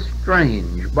new and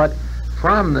strange, but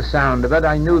from the sound of it,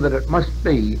 I knew that it must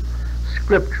be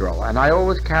scriptural. And I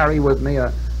always carry with me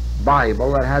a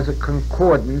Bible that has a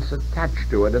concordance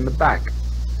attached to it in the back.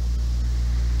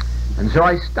 And so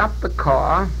I stopped the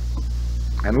car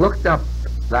and looked up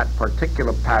that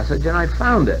particular passage, and I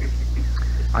found it.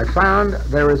 I found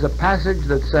there is a passage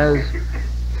that says,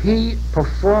 he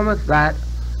performeth that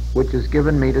which is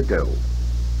given me to do.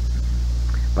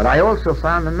 But I also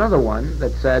found another one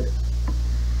that said,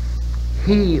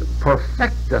 he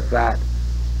perfecteth that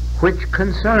which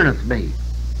concerneth me.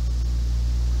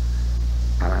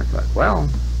 And I thought, well,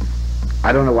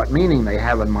 I don't know what meaning they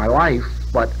have in my life,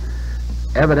 but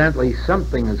evidently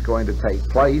something is going to take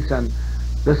place, and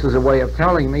this is a way of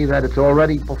telling me that it's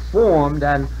already performed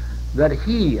and that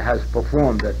he has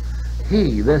performed it.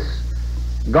 He, this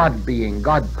God being,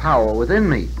 God power within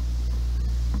me.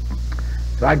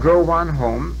 So I drove on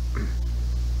home,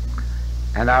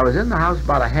 and I was in the house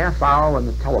about a half hour when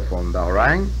the telephone bell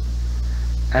rang,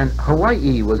 and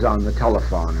Hawaii was on the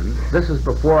telephone, and this is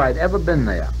before I'd ever been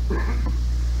there.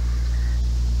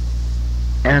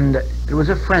 And there was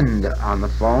a friend on the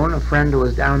phone, a friend who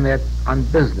was down there on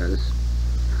business,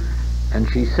 and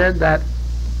she said that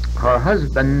her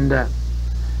husband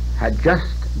had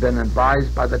just been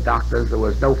advised by the doctors there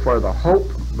was no further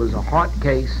hope, it was a heart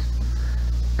case,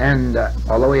 and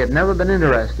although he had never been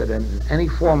interested in any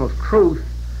form of truth,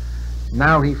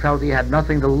 now he felt he had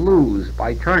nothing to lose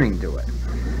by turning to it.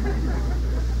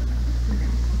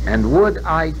 And would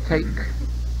I take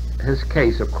his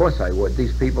case? Of course I would.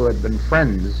 These people had been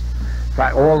friends. In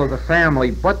fact, all of the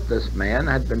family but this man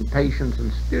had been patients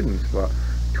and students for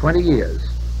 20 years.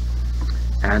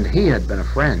 And he had been a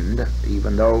friend,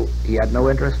 even though he had no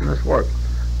interest in this work.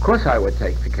 Of course I would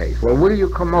take the case. Well, will you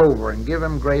come over and give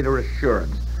him greater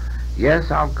assurance?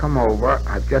 Yes, I'll come over.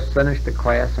 I've just finished the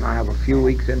class and I have a few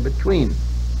weeks in between.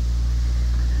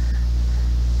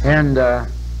 And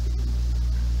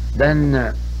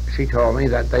then she told me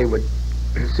that they would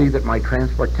see that my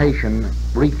transportation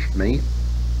reached me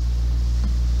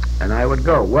and I would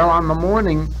go. Well, on the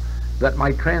morning that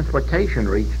my transportation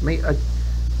reached me, a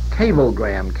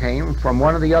cablegram came from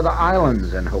one of the other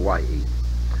islands in Hawaii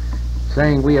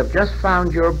saying, "We have just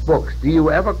found your books. Do you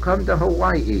ever come to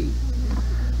Hawaii?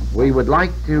 We would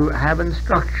like to have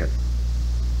instruction."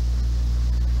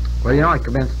 Well, you know, I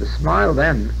commenced to smile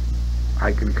then.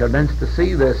 I can commence to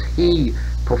see this. He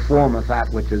performeth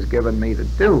that which is given me to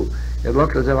do. It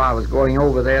looked as if I was going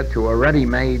over there to a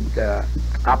ready-made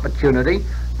opportunity,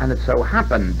 and it so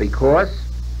happened because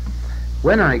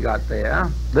when I got there,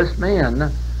 this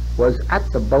man was at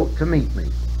the boat to meet me.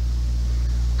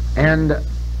 And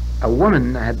a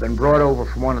woman had been brought over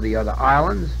from one of the other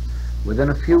islands. Within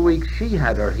a few weeks, she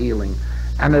had her healing.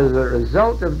 And as a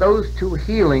result of those two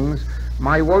healings,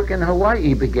 my work in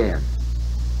Hawaii began.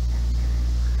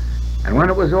 And when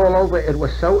it was all over, it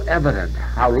was so evident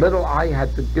how little I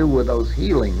had to do with those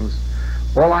healings.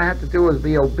 All I had to do was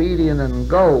be obedient and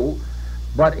go.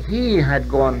 But he had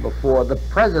gone before, the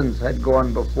presence had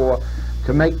gone before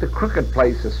to make the crooked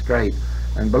places straight.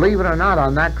 And believe it or not,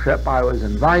 on that trip I was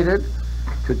invited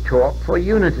to talk for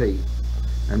unity.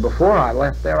 And before I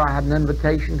left there, I had an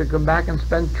invitation to come back and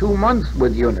spend 2 months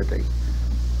with Unity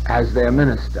as their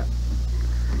minister.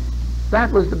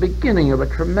 That was the beginning of a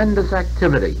tremendous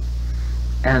activity.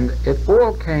 And it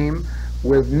all came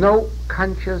with no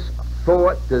conscious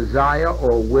thought, desire,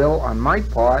 or will on my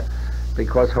part,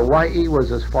 because Hawaii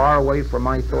was as far away from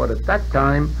my thought at that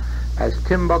time as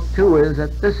Timbuktu is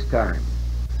at this time.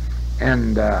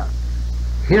 And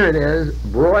here it is,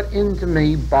 brought into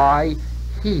me by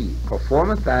He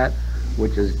performeth that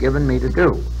which is given me to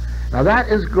do. Now that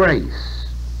is grace.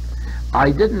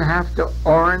 I didn't have to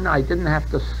earn, I didn't have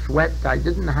to sweat, I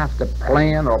didn't have to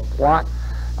plan or plot,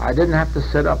 I didn't have to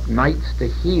sit up nights to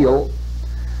heal.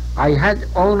 I had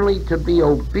only to be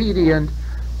obedient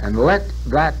and let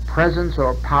that presence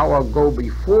or power go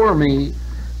before me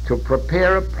to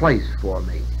prepare a place for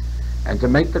me and to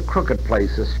make the crooked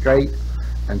places straight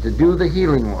and to do the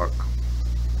healing work.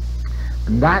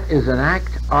 And that is an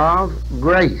act of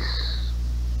grace.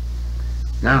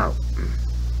 Now,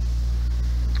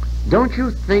 don't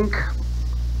you think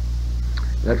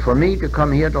that for me to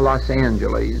come here to Los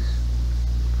Angeles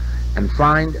and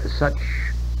find such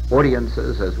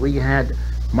audiences as we had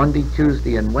Monday,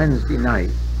 Tuesday, and Wednesday night,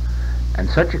 and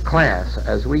such a class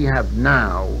as we have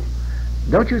now,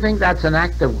 don't you think that's an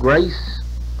act of grace?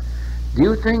 Do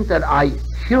you think that I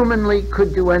humanly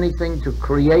could do anything to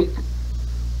create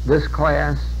this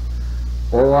class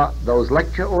or those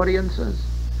lecture audiences?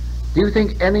 Do you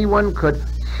think anyone could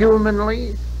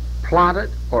humanly plot it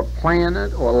or plan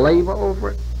it or labor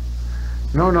over it?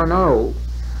 No, no, no.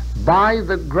 By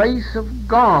the grace of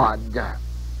God,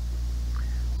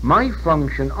 my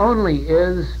function only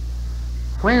is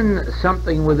when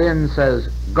something within says,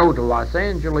 go to Los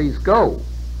Angeles, go.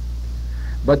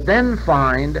 But then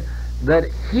find that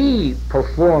He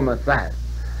performeth that.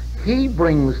 He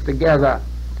brings together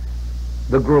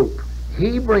the group.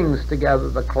 He brings together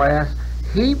the class.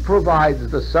 He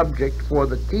provides the subject for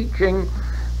the teaching.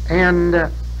 And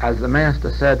as the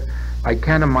Master said, I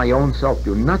can of my own self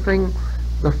do nothing.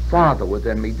 The Father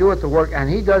within me doeth the work, and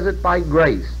He does it by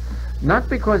grace. Not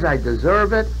because I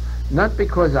deserve it, not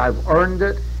because I've earned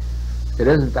it. It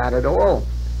isn't that at all.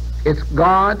 It's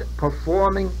God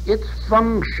performing its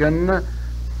function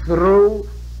through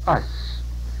us.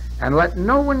 And let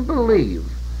no one believe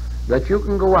that you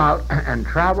can go out and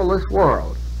travel this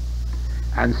world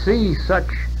and see such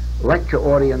lecture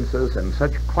audiences and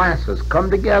such classes come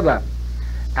together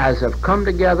as have come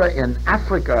together in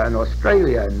Africa and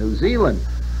Australia and New Zealand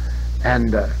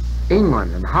and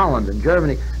England and Holland and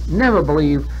Germany. Never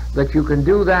believe that you can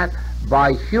do that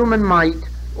by human might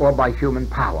or by human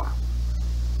power,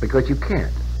 because you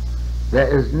can't. There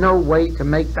is no way to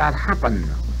make that happen.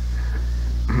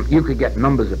 You could get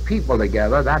numbers of people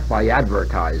together, that by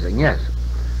advertising, yes,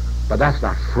 but that's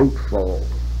not fruitful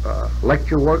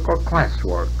lecture work or class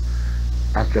work.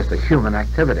 That's just a human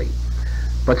activity.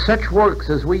 But such works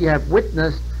as we have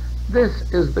witnessed,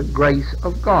 this is the grace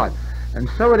of God. And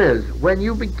so it is when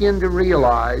you begin to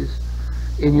realize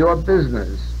in your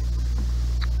business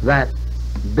that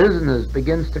business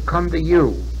begins to come to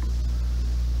you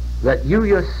that you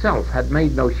yourself had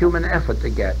made no human effort to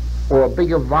get, or a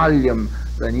bigger volume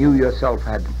than you yourself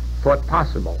had thought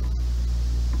possible,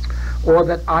 or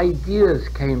that ideas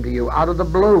came to you out of the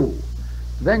blue,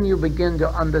 then you begin to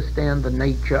understand the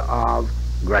nature of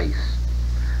grace.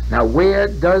 Now, where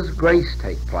does grace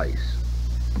take place?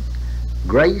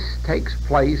 Grace takes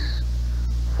place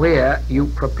where you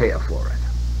prepare for it.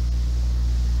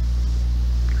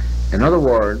 In other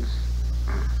words,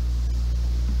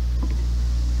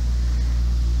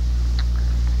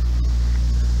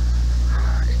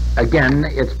 again,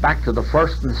 it's back to the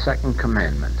first and second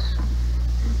commandments.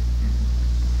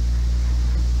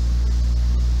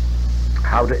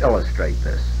 How to illustrate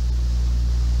this?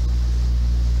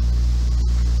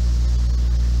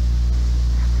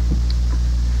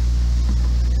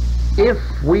 If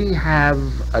we have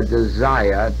a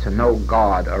desire to know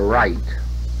God aright,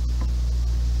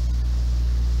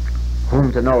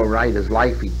 whom to know aright is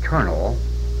life eternal,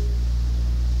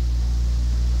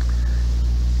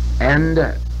 and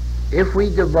if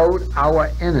we devote our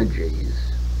energies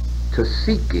to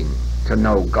seeking to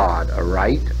know God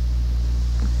aright,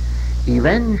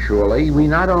 eventually we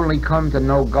not only come to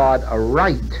know God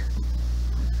aright,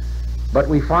 but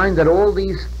we find that all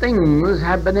these things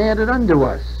have been added unto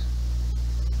us.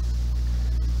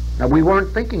 Now, we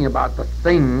weren't thinking about the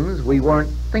things, we weren't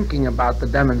thinking about the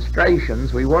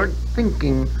demonstrations, we weren't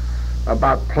thinking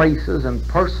about places and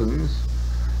persons.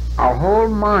 Our whole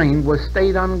mind was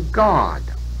stayed on God.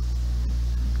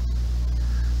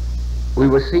 We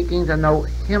were seeking to know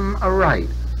Him aright,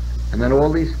 and then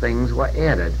all these things were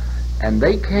added. And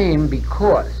they came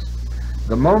because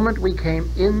the moment we came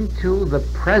into the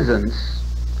presence,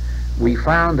 we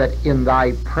found that in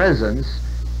Thy presence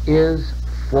is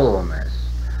fullness.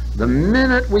 The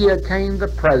minute we attained the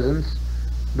presence,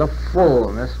 the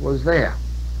fullness was there.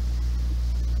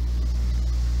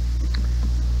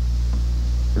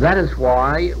 That is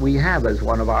why we have as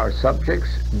one of our subjects,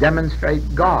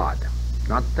 demonstrate God,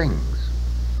 not things.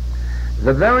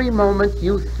 The very moment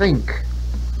you think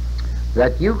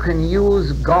that you can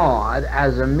use God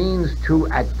as a means to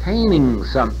attaining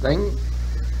something,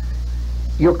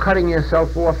 you're cutting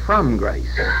yourself off from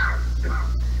grace.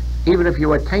 Even if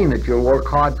you attain it, you'll work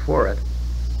hard for it,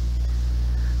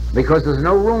 because there's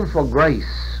no room for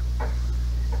grace.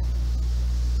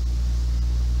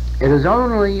 It is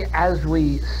only as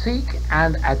we seek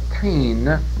and attain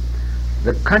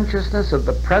the consciousness of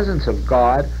the presence of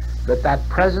God that that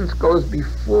presence goes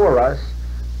before us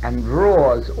and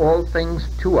draws all things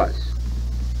to us.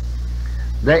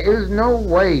 There is no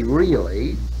way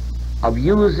really of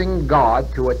using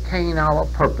God to attain our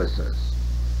purposes.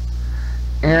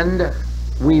 And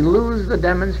we lose the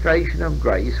demonstration of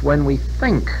grace when we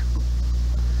think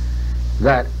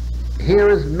that here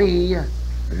is me and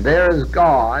there is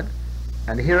God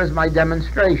and here is my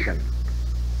demonstration,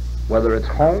 whether it's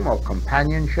home or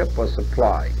companionship or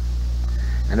supply.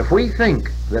 And if we think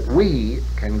that we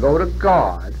can go to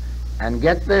God and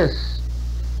get this,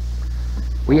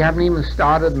 we haven't even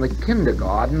started in the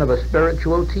kindergarten of a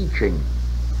spiritual teaching.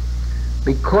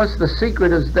 Because the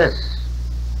secret is this: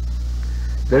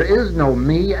 there is no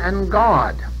me and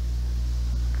God,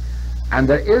 and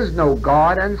there is no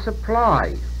God and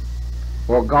supply,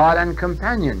 or God and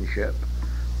companionship,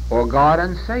 or God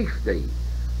and safety.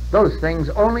 Those things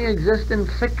only exist in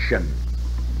fiction.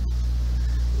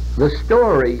 The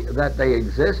story that they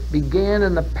exist began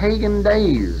in the pagan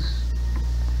days,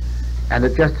 and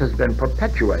it just has been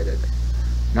perpetuated.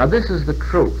 Now, this is the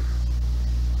truth.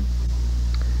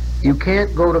 You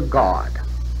can't go to God,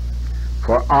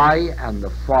 for I and the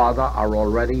Father are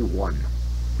already one,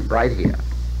 right here.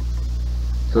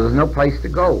 So there's no place to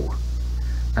go,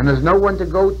 and there's no one to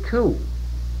go to.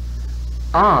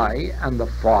 I and the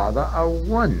Father are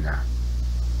one.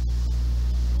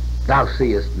 Thou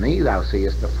seest me, thou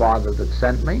seest the Father that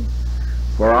sent me,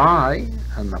 for I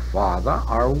and the Father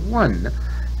are one,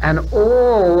 and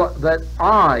all that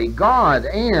I, God,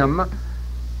 am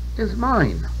is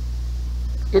mine.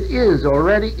 It is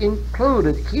already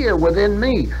included here within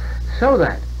me, so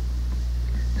that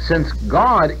since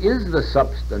God is the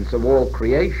substance of all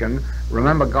creation,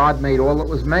 remember, God made all that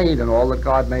was made, and all that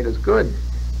God made is good.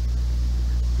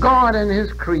 God and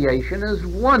His creation is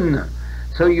one.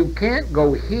 So you can't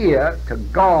go here to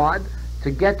God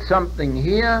to get something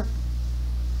here,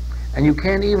 and you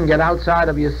can't even get outside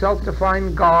of yourself to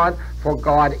find God, for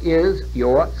God is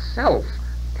yourself,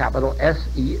 capital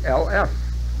S-E-L-F.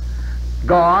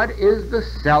 God is the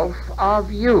self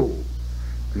of you.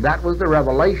 And that was the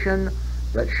revelation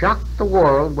that shocked the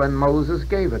world when Moses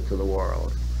gave it to the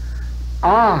world.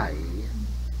 I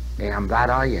am that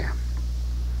I am.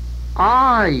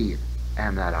 I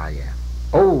am that I am.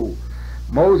 Oh,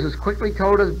 Moses quickly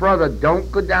told his brother,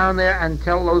 don't go down there and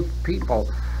tell those people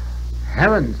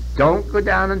Heavens, don't go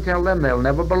down and tell them. They'll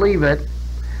never believe it.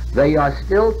 They are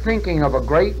still thinking of a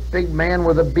great big man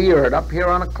with a beard up here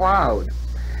on a cloud.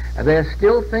 And they're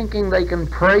still thinking they can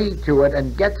pray to it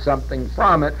and get something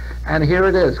from it. And here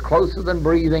it is, closer than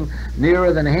breathing,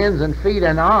 nearer than hands and feet,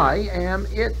 and I am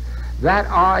it. That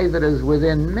I that is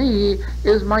within me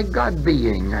is my God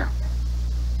being. And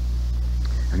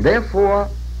therefore,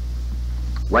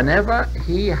 whenever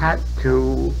he had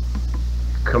to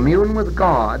commune with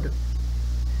God,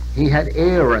 he had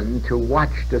Aaron to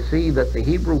watch to see that the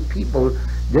Hebrew people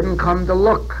didn't come to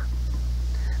look,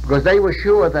 because they were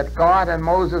sure that God and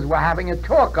Moses were having a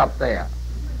talk up there.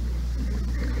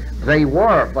 They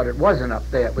were, but it wasn't up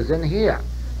there, it was in here.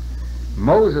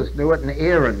 Moses knew it and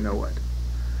Aaron knew it.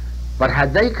 But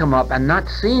had they come up and not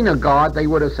seen a God, they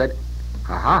would have said,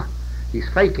 aha, he's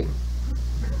faking.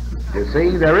 You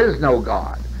see, there is no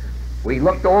God. We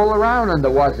looked all around and there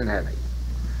wasn't any.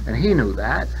 And he knew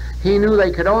that. He knew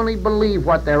they could only believe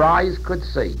what their eyes could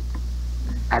see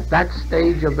at that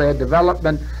stage of their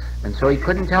development, and so he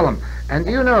couldn't tell them. And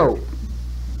do you know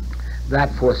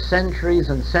that for centuries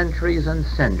and centuries and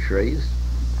centuries,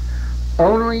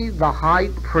 only the high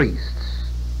priests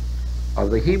of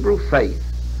the Hebrew faith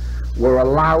were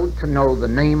allowed to know the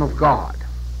name of God,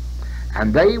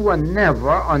 and they were never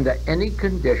under any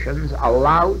conditions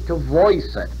allowed to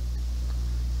voice it,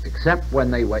 except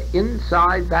when they were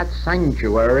inside that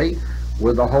sanctuary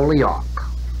with the Holy Ark.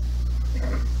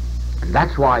 And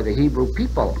that's why the Hebrew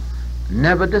people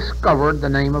never discovered the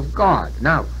name of God.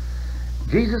 Now,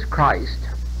 Jesus Christ,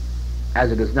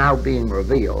 as it is now being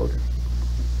revealed,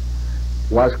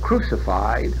 was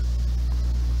crucified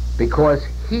because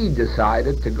he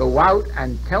decided to go out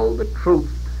and tell the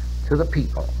truth to the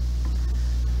people.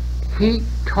 He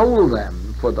told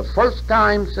them for the first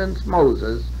time since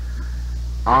Moses,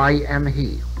 I am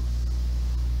he.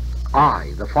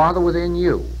 I, the Father within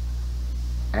you,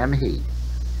 am he.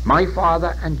 My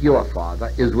Father and your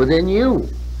Father is within you.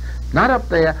 Not up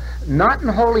there, not in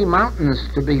holy mountains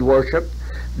to be worshipped,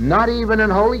 not even in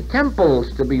holy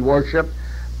temples to be worshipped,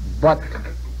 but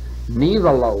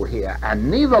neither low here and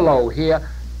neither low here,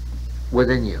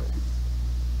 within you.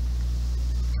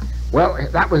 Well,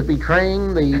 that was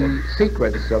betraying the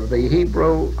secrets of the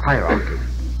Hebrew hierarchy.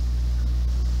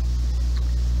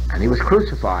 And he was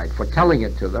crucified for telling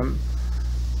it to them,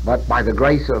 but by the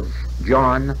grace of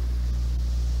John,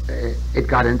 it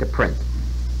got into print.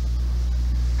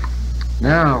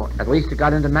 Now, at least it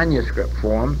got into manuscript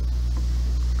form.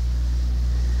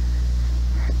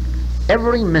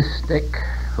 Every mystic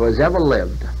who has ever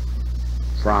lived,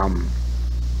 from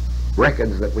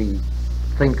records that we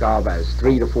think of as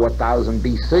 3,000 to 4,000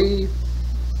 BC,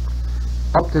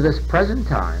 up to this present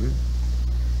time,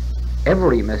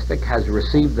 every mystic has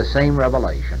received the same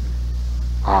revelation.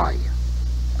 I,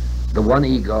 the one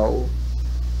ego,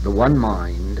 the one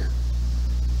mind,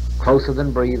 closer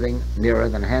than breathing, nearer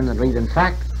than hand and feet. In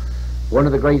fact, one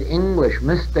of the great English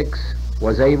mystics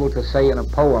was able to say in a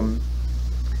poem,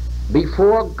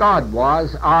 before God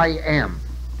was, I am.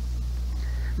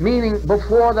 Meaning,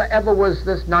 before there ever was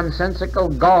this nonsensical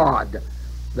God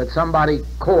that somebody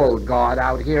called God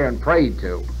out here and prayed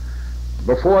to,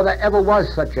 before there ever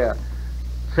was such a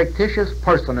fictitious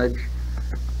personage,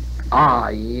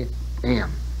 I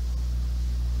am.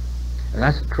 And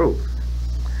that's the truth.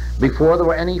 Before there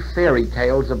were any fairy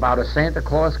tales about a Santa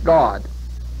Claus God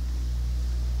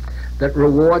that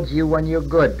rewards you when you're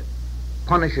good,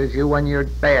 punishes you when you're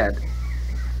bad,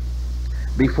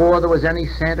 before there was any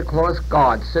Santa Claus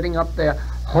God sitting up there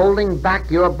holding back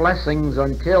your blessings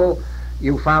until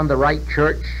you found the right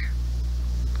church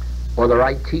or the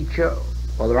right teacher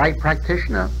or the right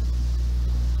practitioner,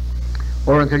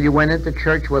 or until you went into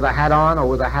church with a hat on or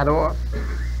with a hat off,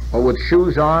 or with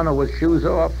shoes on or with shoes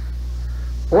off.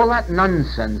 All that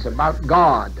nonsense about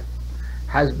God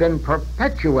has been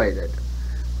perpetuated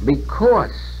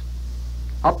because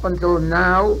up until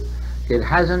now it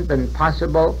hasn't been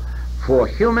possible for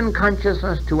human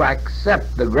consciousness to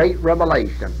accept the great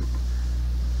revelation.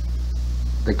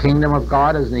 The kingdom of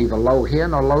God is neither low here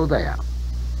nor low there.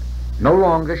 No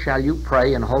longer shall you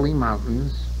pray in holy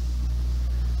mountains,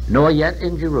 nor yet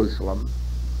in Jerusalem,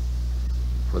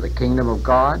 for the kingdom of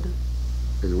God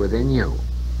is within you.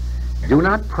 Do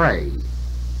not pray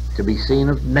to be seen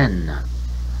of men,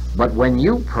 but when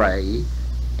you pray,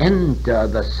 enter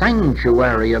the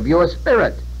sanctuary of your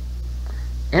spirit.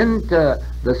 Enter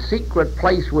the secret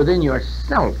place within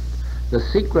yourself, the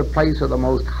secret place of the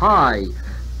Most High,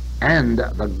 and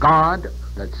the God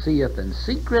that seeth in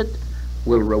secret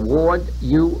will reward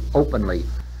you openly.